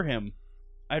Goodwin over him.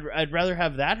 I'd rather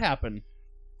have that happen.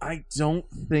 I don't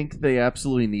think they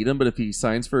absolutely need him, but if he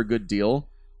signs for a good deal,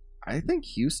 I think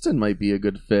Houston might be a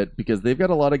good fit because they've got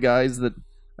a lot of guys that,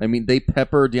 I mean, they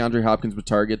pepper DeAndre Hopkins with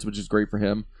targets, which is great for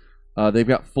him. They've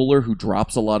got Fuller, who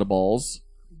drops a lot of balls.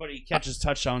 But he catches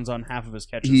touchdowns on half of his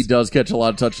catches. He does catch a lot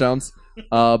of touchdowns.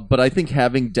 But I think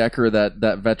having Decker,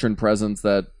 that veteran presence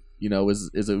that,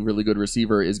 is a really good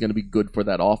receiver, is going to be good for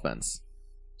that offense.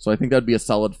 So I think that'd be a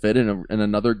solid fit and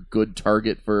another good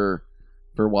target for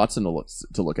Watson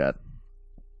to look at.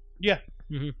 Yeah.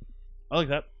 Mm-hmm. I like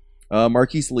that.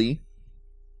 Marquise Lee.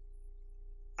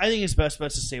 I think his best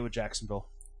bet is to stay with Jacksonville.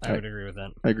 I would agree with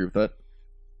that. I agree with that.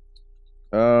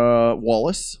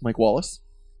 Mike Wallace.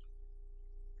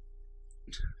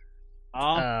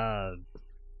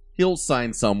 He'll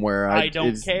sign somewhere. I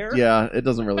don't care. Yeah, it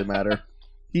doesn't really matter.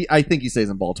 I think he stays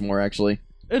in Baltimore, actually.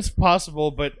 It's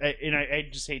possible, but I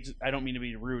just hate. I don't mean to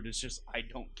be rude. It's just I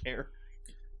don't care.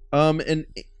 And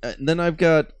then I've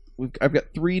got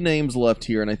 3 names left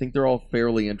here, and I think they're all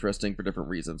fairly interesting for different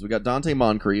reasons. We got Dante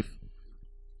Moncrief,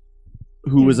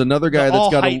 who is another guy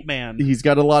that's got he's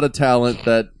got a lot of talent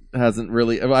that hasn't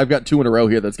really. I've got 2 in a row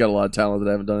here that's got a lot of talent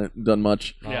that haven't done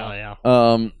much. Yeah.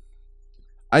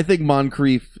 I think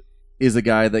Moncrief is a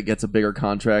guy that gets a bigger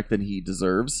contract than he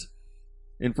deserves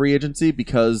in free agency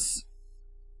because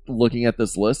looking at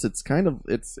this list,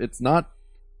 it's not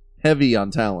heavy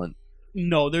on talent.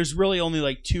 No, there's really only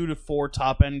like 2 to 4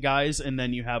 top end guys, and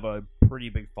then you have a pretty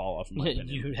big fall off.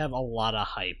 You have a lot of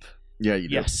hype. Yeah, you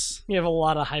do. Yes, you have a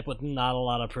lot of hype with not a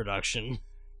lot of production.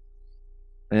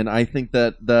 And I think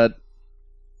that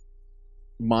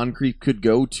Moncrief could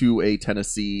go to a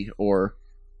Tennessee or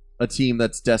a team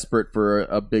that's desperate for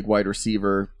a big wide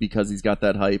receiver because he's got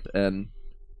that hype, and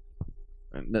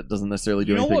that doesn't necessarily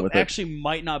do anything with it. Actually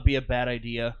might not be a bad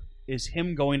idea is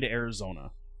him going to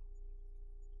Arizona.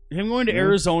 Him going to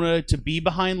Arizona to be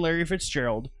behind Larry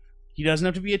Fitzgerald. He doesn't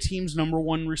have to be a team's number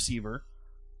 1 receiver.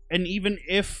 And even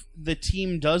if the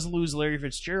team does lose Larry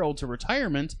Fitzgerald to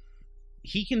retirement,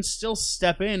 he can still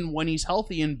step in when he's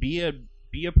healthy and be a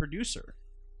producer.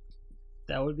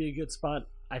 That would be a good spot.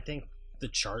 I think the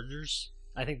Chargers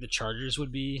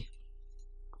would be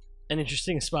an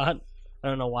interesting spot. I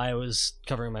don't know why I was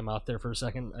covering my mouth there for a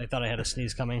second. I thought I had a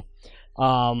sneeze coming.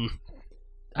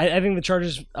 I think the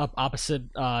Chargers up opposite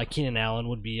Keenan Allen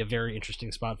would be a very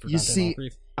interesting spot for Dante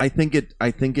Moncrief. I think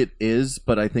it is,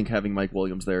 but I think having Mike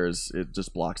Williams there it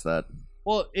just blocks that.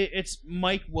 Well, it's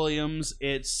Mike Williams,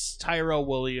 it's Tyrell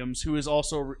Williams, who is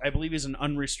also, I believe, is an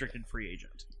unrestricted free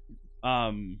agent.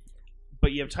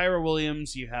 But you have Tyrell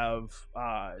Williams, you have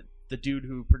the dude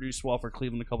who produced well for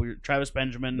Cleveland a couple years, Travis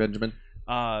Benjamin.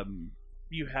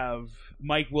 You have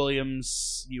Mike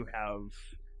Williams. You have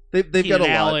they've got a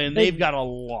Allen. lot. They've got a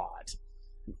lot.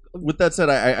 With that said,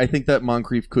 I think that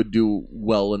Moncrief could do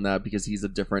well in that because he's a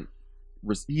different.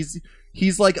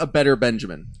 He's like a better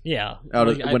Benjamin. Yeah.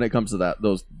 When it comes to that,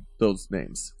 those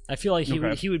names. I feel like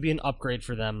he would be an upgrade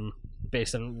for them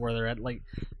based on where they're at. Like,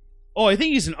 I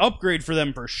think he's an upgrade for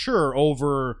them for sure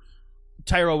over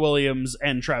Tyrell Williams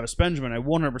and Travis Benjamin. I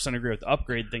 100% agree with the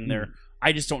upgrade thing there.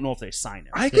 I just don't know if they sign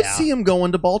him. I could see him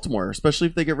going to Baltimore, especially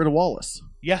if they get rid of Wallace.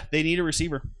 Yeah, they need a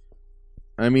receiver.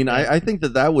 I mean, I think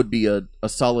that would be a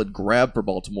solid grab for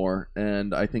Baltimore,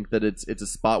 and I think that it's a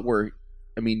spot where,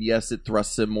 I mean, yes, it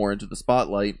thrusts him more into the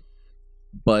spotlight,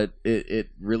 but it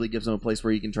really gives him a place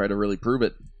where he can try to really prove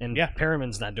it. And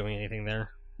Perriman's not doing anything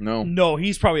there. No,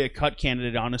 he's probably a cut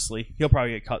candidate, honestly. He'll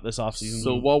probably get cut this offseason.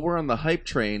 So while we're on the hype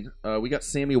train, we got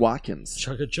Sammy Watkins.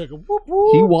 Chugga chugga whoop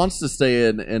whoop. He wants to stay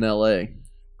in L.A.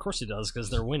 Of course he does,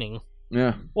 because they're winning.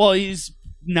 Yeah. Well, he's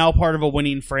now part of a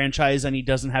winning franchise, and he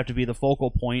doesn't have to be the focal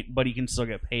point, but he can still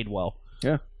get paid well.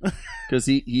 Yeah. Because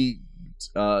he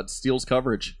steals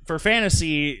coverage. For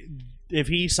fantasy, if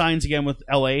he signs again with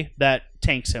L.A., that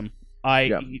tanks him.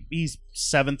 He's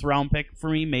 7th round pick for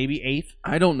me, maybe 8th.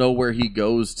 I don't know where he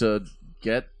goes to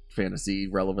get fantasy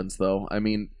relevance, though. I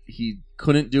mean, he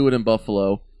couldn't do it in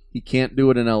Buffalo. He can't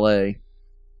do it in LA.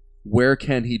 Where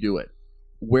can he do it?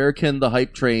 Where can the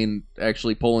hype train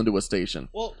actually pull into a station?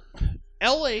 Well,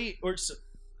 LA, or just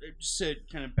to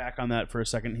kind of back on that for a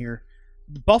second here,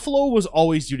 Buffalo was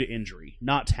always due to injury,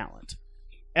 not talent.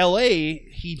 LA,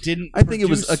 he didn't. I think it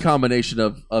was a combination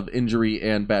of injury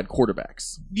and bad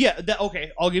quarterbacks. Yeah,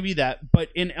 okay, I'll give you that. But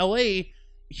in LA,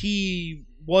 he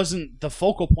wasn't the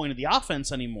focal point of the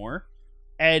offense anymore,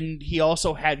 and he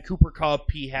also had Cooper Kupp,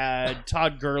 he had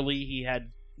Todd Gurley, he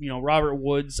had Robert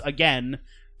Woods again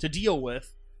to deal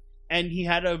with, and he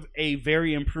had a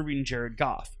very improving Jared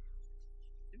Goff.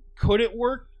 Could it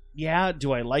work? Yeah.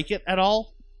 Do I like it at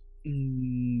all?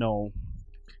 No.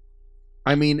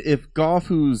 I mean, if Goff,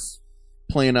 who's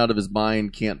playing out of his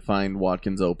mind, can't find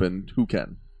Watkins open, who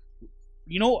can?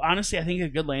 You know, honestly, I think a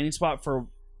good landing spot for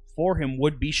him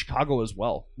would be Chicago as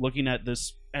well. Looking at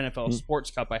this NFL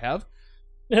Sports Cup I have,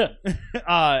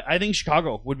 I think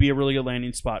Chicago would be a really good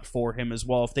landing spot for him as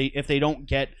well. If they don't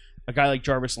get a guy like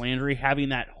Jarvis Landry, having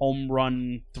that home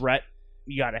run threat,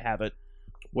 you got to have it.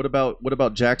 What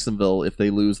about Jacksonville if they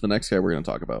lose the next guy we're going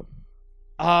to talk about?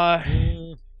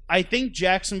 I think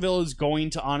Jacksonville is going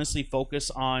to honestly focus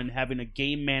on having a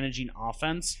game managing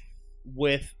offense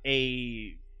with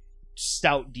a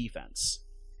stout defense.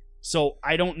 So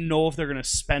I don't know if they're going to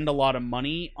spend a lot of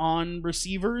money on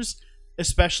receivers,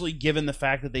 especially given the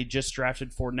fact that they just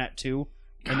drafted Fournette too,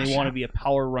 and they want to be a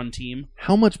power run team.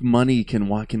 How much money can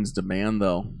Watkins demand,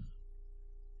 though?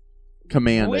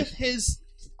 With his,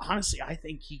 honestly, I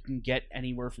think he can get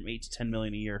anywhere from $8 to $10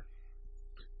 million a year.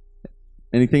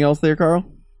 Anything else there, Carl?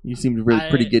 You seemed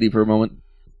pretty giddy for a moment.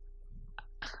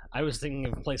 I was thinking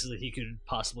of places that he could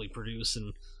possibly produce,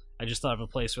 and I just thought of a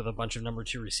place with a bunch of number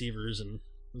 2 receivers, and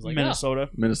I was like, Minnesota.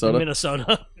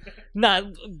 Minnesota. Not,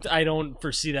 I don't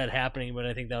foresee that happening, but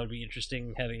I think that would be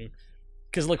interesting having,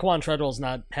 because Laquan Treadwell's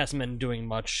hasn't been doing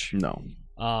much. No.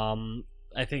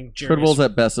 I think Treadwell's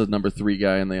at best a number 3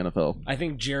 guy in the NFL. I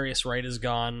think Jarius Wright is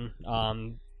gone.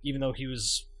 Even though he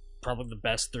was probably the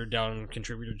best third down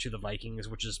contributor to the Vikings,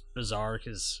 which is bizarre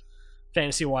because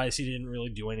fantasy wise he didn't really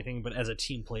do anything, but as a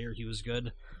team player he was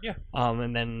good. Yeah.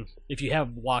 And then if you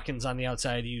have Watkins on the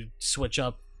outside, you switch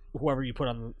up whoever you put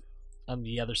on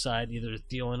the other side, either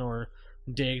Thielen or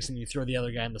Diggs, and you throw the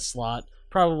other guy in the slot.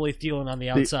 Probably Thielen on the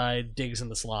outside, Diggs in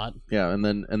the slot. Yeah, and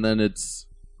then it's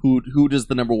who does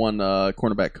the number 1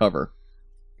 cornerback cover?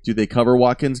 Do they cover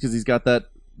Watkins because he's got that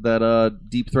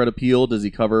deep threat appeal? Does he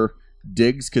cover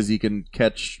Diggs because he can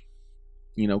catch,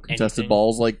 contested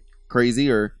balls like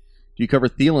crazy, or do you cover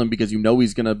Thielen because you know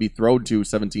he's going to be thrown to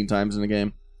 17 times in a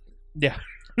game? Yeah,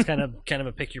 it's kind of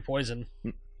a pick your poison.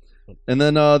 And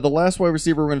then the last wide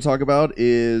receiver we're going to talk about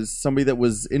is somebody that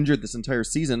was injured this entire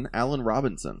season, Allen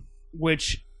Robinson.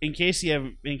 Which, in case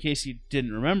you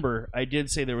didn't remember, I did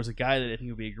say there was a guy that I think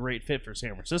would be a great fit for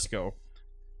San Francisco,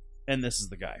 and this is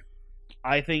the guy.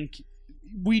 I think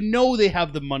we know they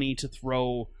have the money to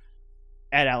throw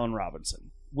at Allen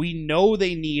Robinson. We know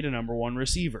they need a number 1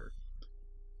 receiver.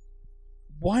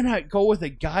 Why not go with a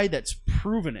guy that's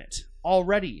proven it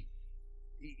already?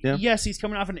 Yeah. Yes, he's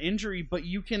coming off an injury, but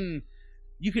you can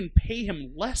pay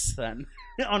him less than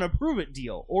on a prove it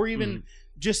deal, or even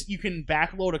just you can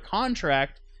backload a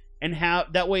contract and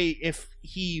have that way if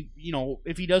he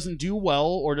doesn't do well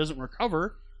or doesn't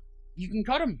recover, you can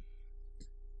cut him.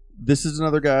 This is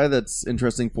another guy that's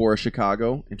interesting for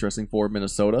Chicago, interesting for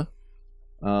Minnesota.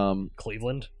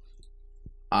 Cleveland.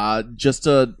 Just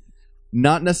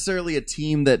not necessarily a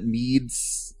team that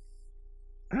needs.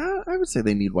 I would say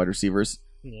they need wide receivers.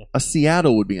 Yeah. A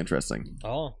Seattle would be interesting.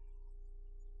 Oh,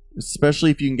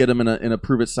 especially if you can get him in a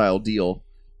prove it style deal,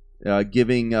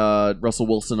 giving Russell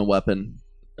Wilson a weapon.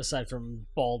 Aside from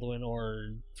Baldwin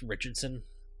or Richardson.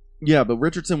 Yeah, but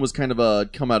Richardson was kind of a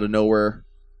come out of nowhere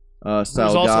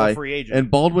style also guy, a free agent. And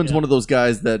Baldwin's one of those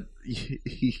guys that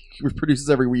he reproduces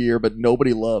every year, but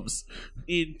nobody loves.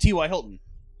 T.Y. Hilton.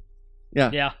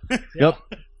 Yeah. Yep.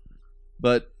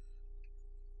 But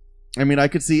I mean, I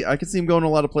could see him going to a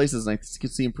lot of places, and I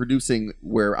could see him producing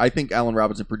where I think Allen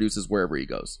Robinson produces wherever he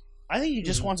goes. I think he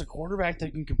just wants a quarterback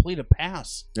that can complete a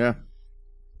pass. Yeah,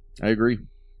 I agree.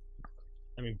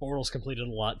 I mean, Bortles completed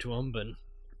a lot to him, but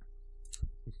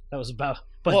that was about.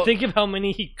 But think of how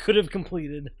many he could have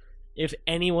completed if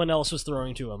anyone else was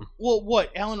throwing to him. Well,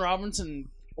 Allen Robinson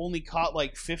only caught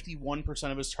like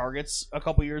 51% of his targets a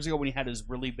couple years ago when he had his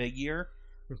really big year.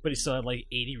 But he still had like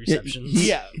 80 receptions.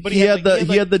 Yeah, but he had the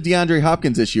DeAndre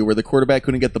Hopkins issue where the quarterback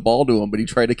couldn't get the ball to him, but he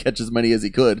tried to catch as many as he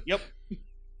could. Yep,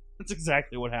 that's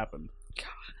exactly what happened.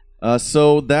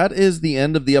 So that is the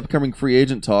end of the upcoming free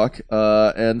agent talk.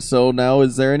 And so now,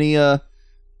 is there any?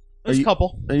 There's a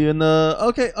couple. Are you in the?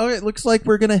 Okay. All right. Looks like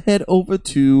we're gonna head over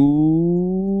to.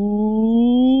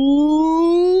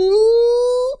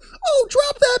 Oh,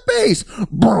 drop that bass!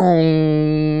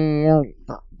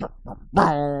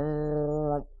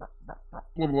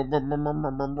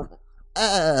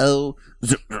 Oh.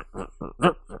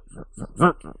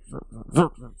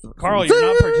 Carl, you're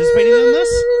not participating in this?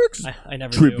 I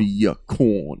never Trivia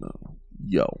Corner.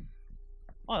 Yo.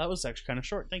 Oh, that was actually kind of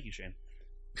short. Thank you, Shane.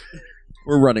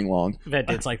 We're running long. That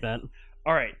dates like that.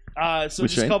 All right. So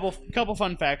With just Shane? a couple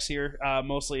fun facts here,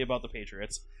 mostly about the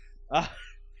Patriots.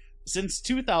 Since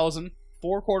 2000,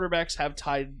 4 quarterbacks have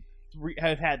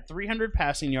had 300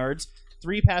 passing yards,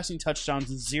 3 passing touchdowns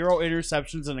and 0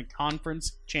 interceptions in a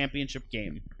conference championship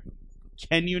game.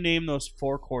 Can you name those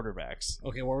 4 quarterbacks?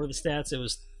 Okay, what were the stats? It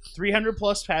was 300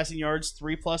 plus passing yards,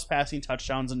 3 plus passing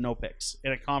touchdowns, and no picks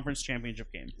in a conference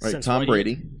championship game. Right, Since Tom what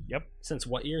Brady. Yep. since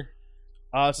what year?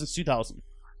 Since 2000.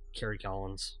 Kerry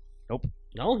Collins. Nope.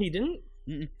 No, he didn't.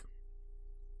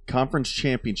 Conference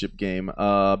championship game.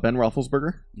 Ben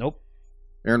Roethlisberger. Nope.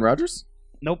 Aaron Rodgers.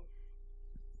 Nope.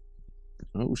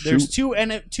 Oh shoot! There's two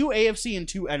AFC and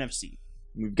 2 NFC.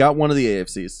 We've got one of the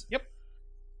AFCs. Yep.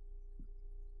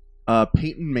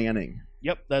 Peyton Manning.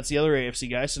 Yep, that's the other AFC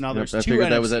guy. So now Yep, there's I 2 figured NFC.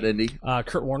 that was at Indy.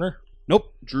 Kurt Warner.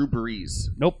 Nope. Drew Brees.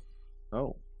 Nope.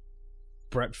 Oh,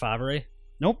 Brett Favre.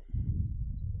 Nope.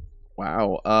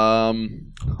 wow.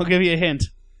 I'll give you a hint.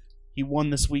 He won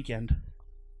this weekend.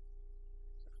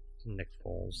 Nick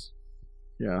Foles.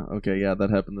 Yeah. Okay. Yeah, that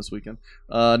happened this weekend.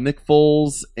 Nick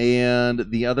Foles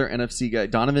and the other NFC guy,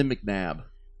 Donovan McNabb.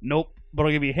 Nope. But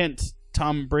I'll give you a hint.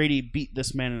 Tom Brady beat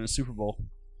this man in a Super Bowl.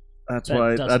 That's That why.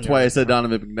 doesn't That's why I matter. said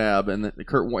Donovan McNabb, and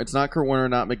it's not Kurt Warner,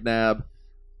 not McNabb.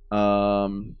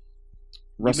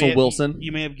 Russell Wilson.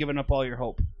 You may have given up all your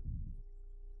hope.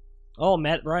 Oh,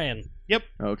 Matt Ryan. Yep.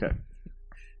 Okay.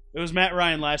 It was Matt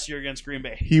Ryan last year against Green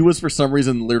Bay. He was for some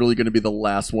reason literally going to be the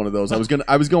last one of those. I was going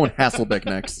Hasselbeck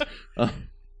next.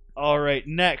 All right,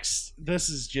 next. This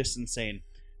is just insane.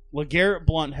 LeGarrette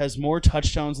Blount has more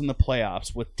touchdowns in the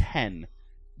playoffs with 10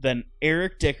 than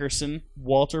Eric Dickerson,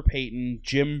 Walter Payton,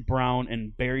 Jim Brown,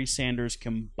 and Barry Sanders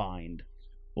combined.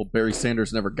 Well, Barry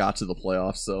Sanders never got to the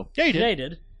playoffs, so Yeah, he Yeah, he did.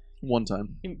 did. one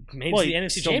time. He made Well, it to he the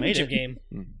NFC still made Championship it.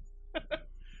 game.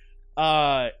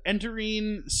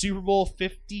 Entering Super Bowl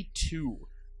 52.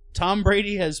 Tom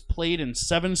Brady has played in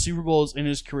 7 Super Bowls in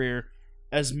his career,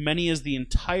 as many as the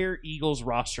entire Eagles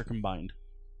roster combined.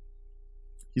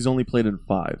 He's only played in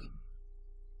 5.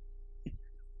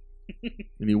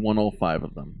 And he won all 5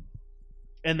 of them.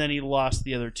 And then he lost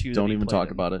the other 2. Don't even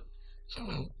talk about it.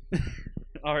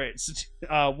 All right,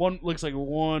 so one looks like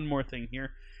one more thing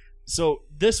here. So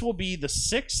this will be the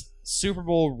 6th Super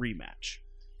Bowl rematch.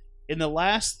 In the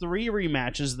last 3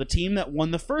 rematches, the team that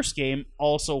won the first game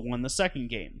also won the second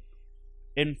game.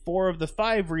 In 4 of the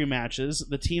 5 rematches,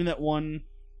 the team that won...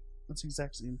 That's the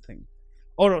exact same thing.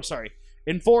 Oh, no, sorry.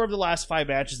 In 4 of the last 5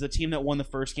 matches, the team that won the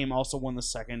first game also won the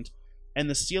second. And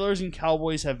the Steelers and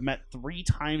Cowboys have met 3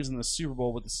 times in the Super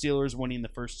Bowl, with the Steelers winning the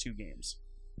first 2 games.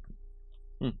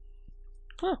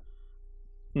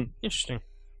 Interesting.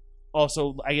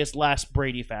 Also, I guess last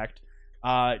Brady fact.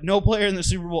 No player in the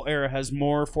Super Bowl era has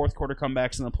more fourth quarter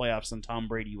comebacks in the playoffs than Tom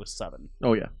Brady with 7.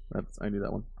 Oh, yeah. I knew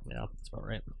that one. Yeah, that's about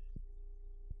right.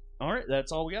 All right,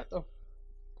 that's all we got, though.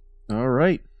 All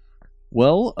right.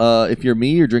 Well, if you're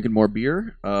me, you're drinking more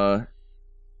beer.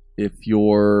 If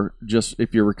you're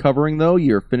recovering, though,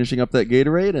 you're finishing up that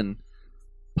Gatorade and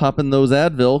popping those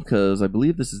Advil, because I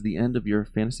believe this is the end of your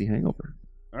fantasy hangover.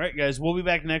 All right, guys, we'll be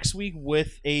back next week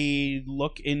with a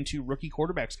look into rookie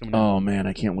quarterbacks coming up. Oh, man,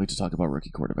 I can't wait to talk about rookie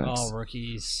quarterbacks. Oh,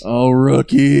 rookies. Oh,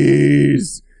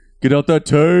 rookies! Get out that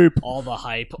tape! All the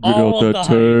hype. Get All out of that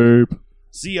the hype. tape!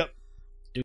 See ya.